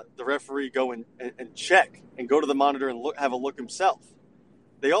the referee go and check and go to the monitor and have a look himself.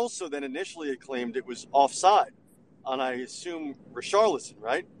 They also then initially had claimed it was offside on, I assume, Richarlison,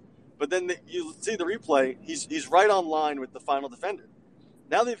 right? But then you see the replay, he's right on line with the final defender.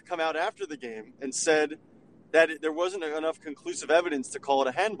 Now they've come out after the game and said that there wasn't enough conclusive evidence to call it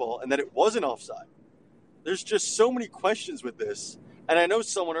a handball and that it wasn't offside. There's just so many questions with this. And I know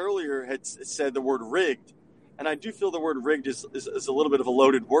someone earlier had said the word rigged, and I do feel the word rigged is a little bit of a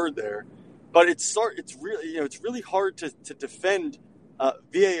loaded word there. But it's really hard to defend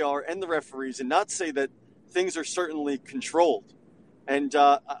VAR and the referees and not say that things are certainly controlled. And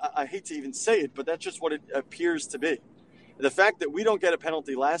I hate to even say it, but that's just what it appears to be. The fact that we don't get a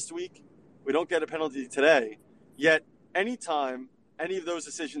penalty last week, we don't get a penalty today, yet anytime any of those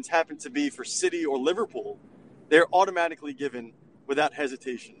decisions happen to be for City or Liverpool, they're automatically given without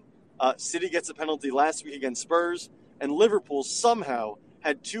hesitation. City gets a penalty last week against Spurs, and Liverpool somehow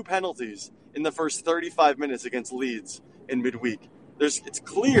had 2 penalties in the first 35 minutes against Leeds in midweek. It's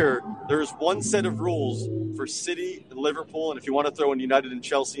clear there's one set of rules for City and Liverpool, and if you want to throw in United and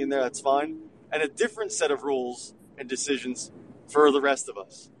Chelsea in there, that's fine, and a different set of rules and decisions for the rest of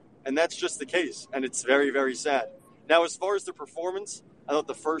us. And that's just the case, and it's very, very sad. Now, as far as the performance, I thought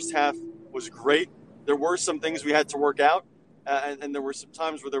the first half was great. There were some things we had to work out, and there were some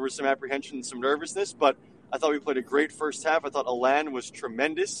times where there was some apprehension and some nervousness, but I thought we played a great first half. I thought Alan was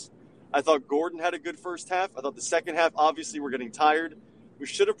tremendous. I thought Gordon had a good first half. I thought the second half, obviously, we're getting tired. We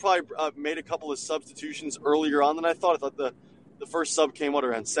should have probably made a couple of substitutions earlier on than I thought. I thought the first sub came out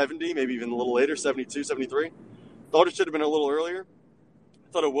around 70, maybe even a little later, 72, 73. Thought it should have been a little earlier.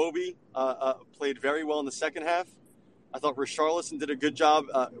 I thought Iwobi played very well in the second half. I thought Richarlison did a good job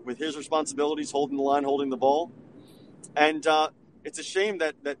with his responsibilities, holding the line, holding the ball. And it's a shame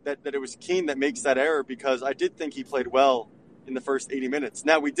that it was Keane that makes that error, because I did think he played well in the first 80 minutes.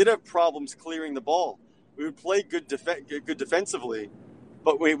 Now, we did have problems clearing the ball. We would play good defensively,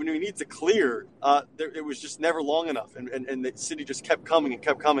 but when we need to clear, it was just never long enough. And the City just kept coming and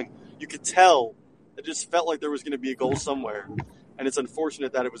kept coming. You could tell it just felt like there was going to be a goal somewhere. And it's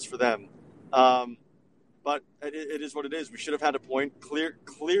unfortunate that it was for them. But it is what it is. We should have had a point.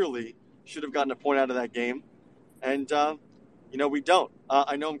 Clearly should have gotten a point out of that game. And, we don't.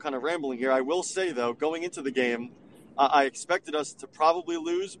 I know I'm kind of rambling here. I will say, though, going into the game, I expected us to probably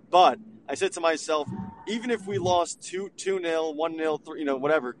lose. But I said to myself, even if we lost 2-0, 1-0, 3,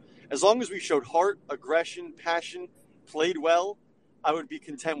 whatever, as long as we showed heart, aggression, passion, played well, I would be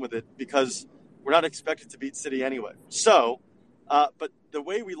content with it, because we're not expected to beat City anyway. So, but the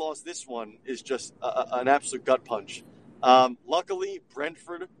way we lost this one is just an absolute gut punch. Luckily,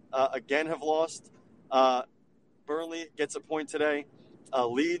 Brentford, again, have lost. Burnley gets a point today.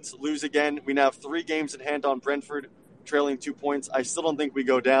 Leeds lose again. We now have 3 games in hand on Brentford, trailing 2 points. I still don't think we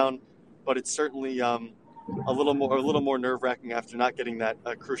go down, but it's certainly a little more nerve-wracking after not getting that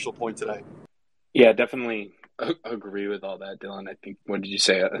crucial point today. Yeah, definitely agree with all that, Dylan. I think, what did you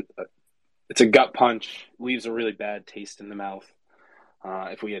say? It's a gut punch, leaves a really bad taste in the mouth.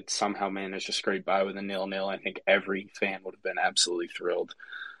 If we had somehow managed to scrape by with a 0-0, I think every fan would have been absolutely thrilled.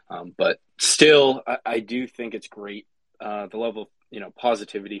 But still, I do think it's great, the level of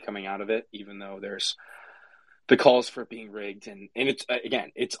positivity coming out of it, even though there's the calls for it being rigged. And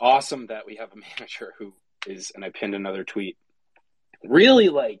it's awesome that we have a manager who is, and I pinned another tweet, really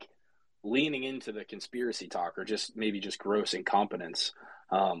leaning into the conspiracy talk, or just gross incompetence.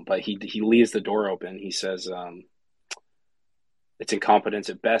 But he leaves the door open. He says it's incompetence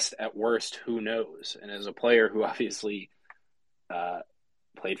at best, at worst, who knows? And as a player who obviously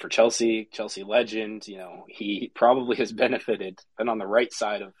played for Chelsea legend, he probably has been on the right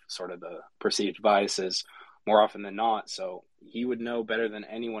side of sort of the perceived biases more often than not. So he would know better than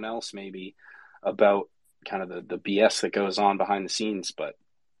anyone else maybe about kind of the BS that goes on behind the scenes. But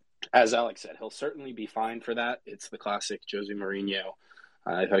as Alex said, he'll certainly be fine for that. It's the classic Jose Mourinho.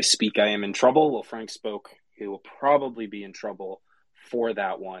 If I speak, I am in trouble. Well, Frank spoke. He will probably be in trouble for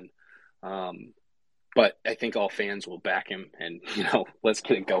that one. But I think all fans will back him, and, let's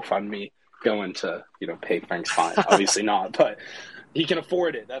get a GoFundMe going to, pay Frank's fine. Obviously not, but he can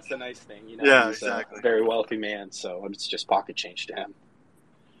afford it. That's the nice thing. Yeah, he's exactly. A very wealthy man, so it's just pocket change to him.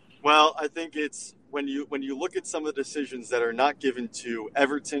 Well, I think it's when you look at some of the decisions that are not given to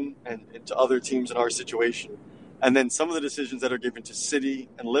Everton and to other teams in our situation, and then some of the decisions that are given to City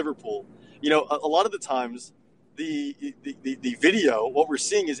and Liverpool, a lot of the times the video, what we're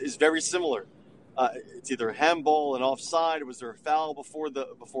seeing is very similar. It's either a handball, an offside. Was there a foul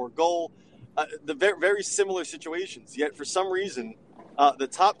before goal? the very, very similar situations. Yet for some reason, the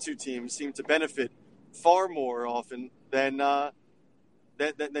top two teams seem to benefit far more often than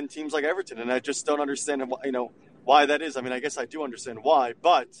teams like Everton, and I just don't understand why that is. I mean, I guess I do understand why,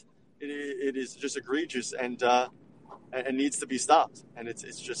 but it is just egregious and needs to be stopped. And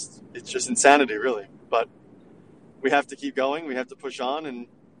it's just insanity, really. But we have to keep going. We have to push on. And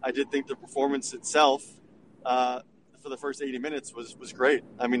I did think the performance itself for the first 80 minutes was great.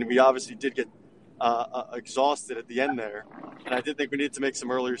 I mean, we obviously did get exhausted at the end there, and I did think we needed to make some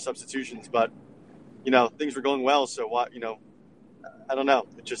earlier substitutions. But things were going well, so why? I don't know.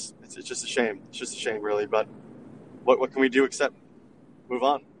 It's just a shame. It's just a shame, really. But what can we do except move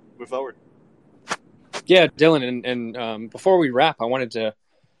on, move forward? Yeah, Dylan, and before we wrap, I wanted to,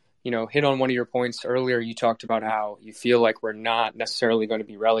 hit on one of your points earlier. You talked about how you feel like we're not necessarily going to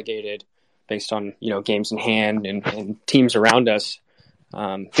be relegated based on, games in hand and teams around us.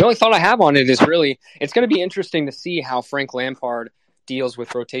 The only thought I have on it is really, it's going to be interesting to see how Frank Lampard deals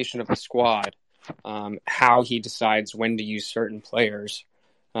with rotation of the squad, how he decides when to use certain players.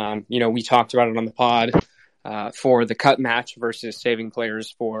 We talked about it on the pod for the cut match versus saving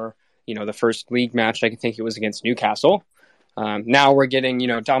players for, the first league match. I think it was against Newcastle. Now we're getting,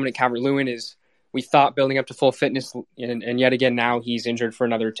 Dominic Calvert-Lewin we thought building up to full fitness, and yet again now he's injured for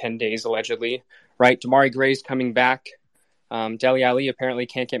another 10 days allegedly, right? Damari Gray's coming back. Dele Alli apparently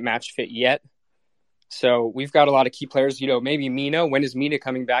can't get match fit yet. So we've got a lot of key players, maybe Mina. When is Mina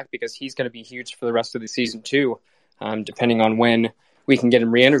coming back? Because he's going to be huge for the rest of the season too, depending on when we can get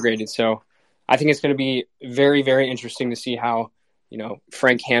him reintegrated. So I think it's going to be very, very interesting to see how,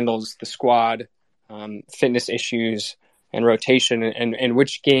 Frank handles the squad, fitness issues, and rotation, and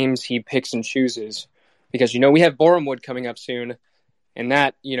which games he picks and chooses. Because, we have Bournemouth coming up soon, and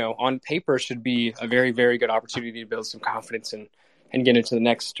that, on paper should be a very, very good opportunity to build some confidence and get into the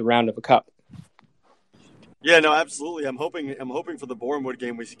next round of a cup. Yeah, no, absolutely. I'm hoping for the Bournemouth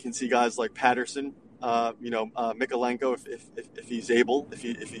game we can see guys like Patterson, Mikolenko if he's able, if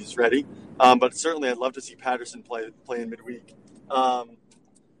he's ready. But certainly I'd love to see Patterson play in midweek. But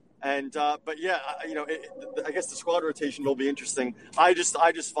yeah, I guess the squad rotation will be interesting. I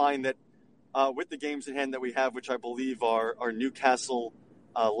just find that with the games in hand that we have, which I believe are Newcastle,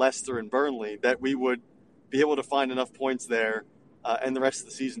 Leicester, and Burnley, that we would be able to find enough points there and the rest of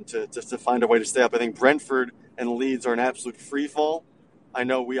the season to find a way to stay up. I think Brentford and Leeds are an absolute free fall. I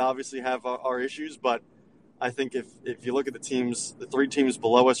know we obviously have our issues, but I think if you look at the three teams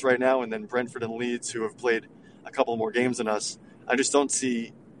below us right now, and then Brentford and Leeds, who have played a couple more games than us, I just don't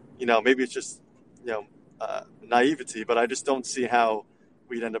see, maybe it's just, naivety, but I just don't see how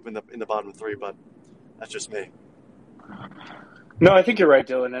we'd end up in the bottom three. But that's just me. No, I think you're right,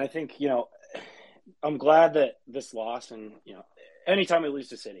 Dylan. And I think, I'm glad that this loss, and, anytime we lose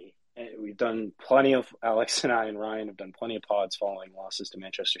to City, we've done plenty of, Alex and I and Ryan have done plenty of pods following losses to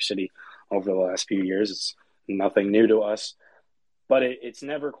Manchester City over the last few years. It's nothing new to us, but it's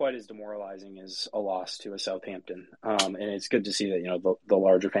never quite as demoralizing as a loss to a Southampton. And it's good to see that, the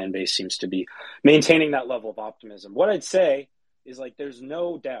larger fan base seems to be maintaining that level of optimism. What I'd say is, there's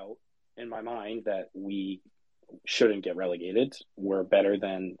no doubt in my mind that we shouldn't get relegated. We're better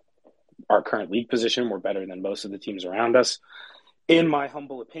than our current league position. We're better than most of the teams around us, in my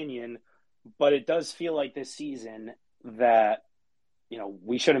humble opinion. But it does feel like this season that,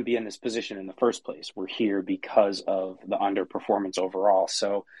 we shouldn't be in this position in the first place. We're here because of the underperformance overall.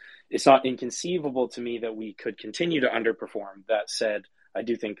 So it's not inconceivable to me that we could continue to underperform. That said, I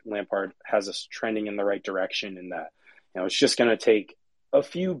do think Lampard has us trending in the right direction, and that, it's just going to take a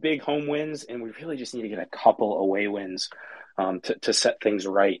few big home wins, and we really just need to get a couple away wins to set things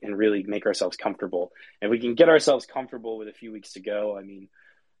right and really make ourselves comfortable. And we can get ourselves comfortable with a few weeks to go. I mean,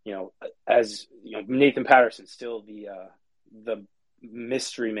 Nathan Patterson, still the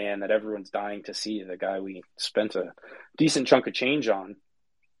mystery man that everyone's dying to see, the guy we spent a decent chunk of change on,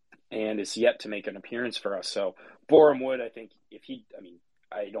 and is yet to make an appearance for us. So Borum Wood, I think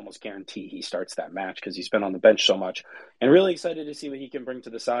I'd almost guarantee he starts that match because he's been on the bench so much, and really excited to see what he can bring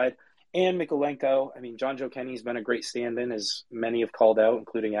to the side. And Mikolenko, John Joe Kenny's been a great stand-in, as many have called out,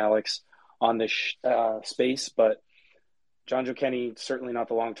 including Alex on this space. But John Joe Kenny, certainly not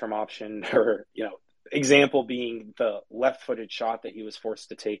the long-term option, or, example being the left-footed shot that he was forced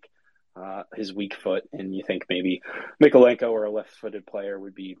to take his weak foot. And you think maybe Mikolenko or a left-footed player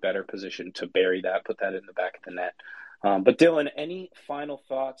would be better positioned to bury that, put that in the back of the net. But Dylan, any final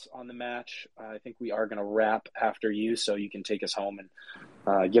thoughts on the match? I think we are going to wrap after you, so you can take us home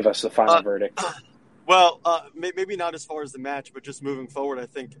and give us the final verdict. Well, maybe not as far as the match, but just moving forward, I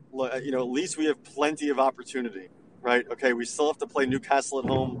think, at least we have plenty of opportunity, right? Okay, we still have to play Newcastle at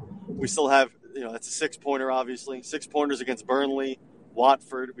home. We still have, that's a 6-pointer, obviously. 6 pointers against Burnley,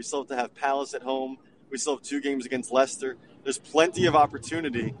 Watford. We still have to have Palace at home. We still have 2 games against Leicester. There's plenty of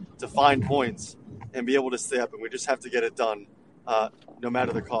opportunity to find points and be able to stay up, and we just have to get it done no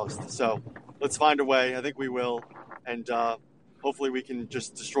matter the cost. So let's find a way. I think we will, and hopefully we can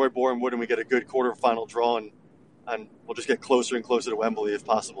just destroy Boreham Wood and we get a good quarterfinal draw, and we'll just get closer and closer to Wembley if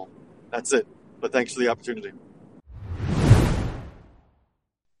possible. That's it. But thanks for the opportunity.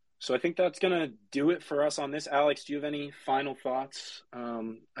 So I think that's going to do it for us on this. Alex, do you have any final thoughts?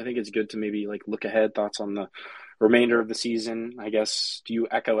 I think it's good to maybe look ahead, thoughts on the remainder of the season. I guess, do you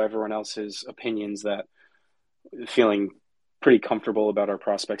echo everyone else's opinions that feeling pretty comfortable about our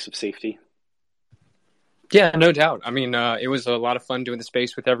prospects of safety? Yeah, no doubt. I mean, it was a lot of fun doing the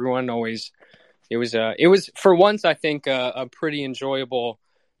space with everyone. Always, it was for once, I think, a pretty enjoyable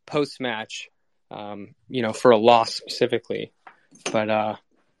post-match, for a loss specifically. But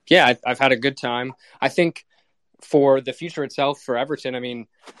yeah, I've had a good time. I think for the future itself for Everton, I mean,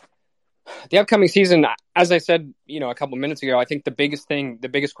 the upcoming season, as I said, a couple minutes ago, I think the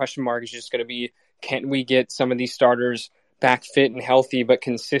biggest question mark is just going to be, can we get some of these starters back fit and healthy, but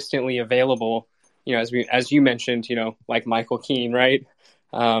consistently available? As you mentioned, like Michael Keane, right?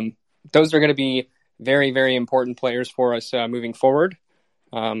 Those are going to be very, very important players for us moving forward.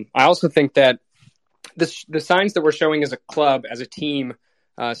 I also think that the signs that we're showing as a club, as a team,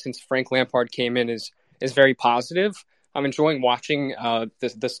 since Frank Lampard came in is very positive. I'm enjoying watching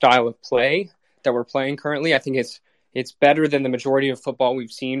the style of play that we're playing currently. I think it's better than the majority of football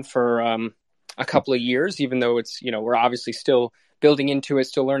we've seen for a couple of years, even though it's, we're obviously still building into it,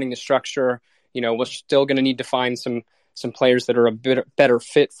 still learning the structure. We're still going to need to find some players that are a bit better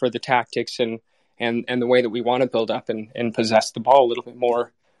fit for the tactics and the way that we want to build up and possess the ball a little bit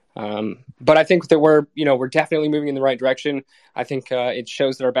more. But I think that we're definitely moving in the right direction. I think it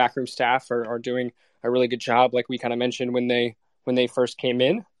shows that our backroom staff are doing a really good job, like we kind of mentioned when they first came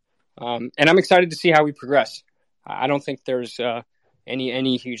in. And I'm excited to see how we progress. I don't think there's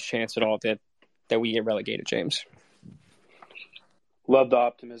any huge chance at all that we get relegated, James. Love the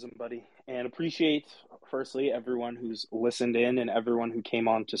optimism, buddy, and appreciate, firstly, everyone who's listened in and everyone who came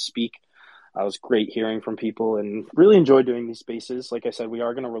on to speak. It was great hearing from people and really enjoyed doing these spaces. Like I said, we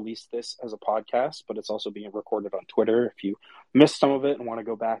are going to release this as a podcast, but it's also being recorded on Twitter. If you missed some of it and want to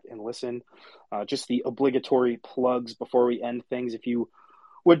go back and listen, just the obligatory plugs before we end things. If you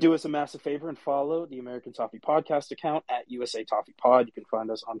would do us a massive favor and follow the American Toffee Podcast account at USA Toffee Pod. You can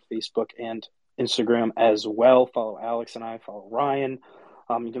find us on Facebook and Instagram as well. Follow Alex and I, follow Ryan.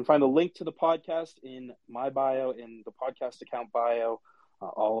 You can find the link to the podcast in my bio, in the podcast account bio,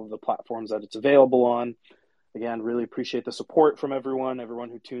 all of the platforms that it's available on. Again, really appreciate the support from everyone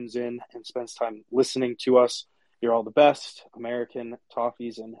who tunes in and spends time listening to us. You're all the best. American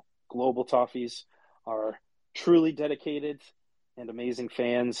Toffees and Global Toffees are truly dedicated and amazing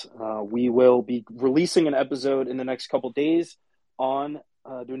fans. We will be releasing an episode in the next couple days on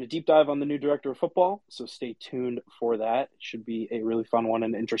doing a deep dive on the new director of football, so stay tuned for that. It should be a really fun one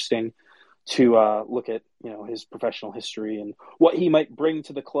and interesting to look at, his professional history and what he might bring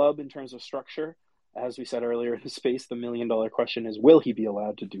to the club in terms of structure. As we said earlier in the space, the $1 million question is, will he be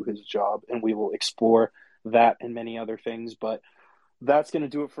allowed to do his job? And we will explore that and many other things. But that's going to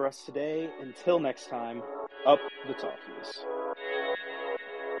do it for us today. Until next time, up the Toffees.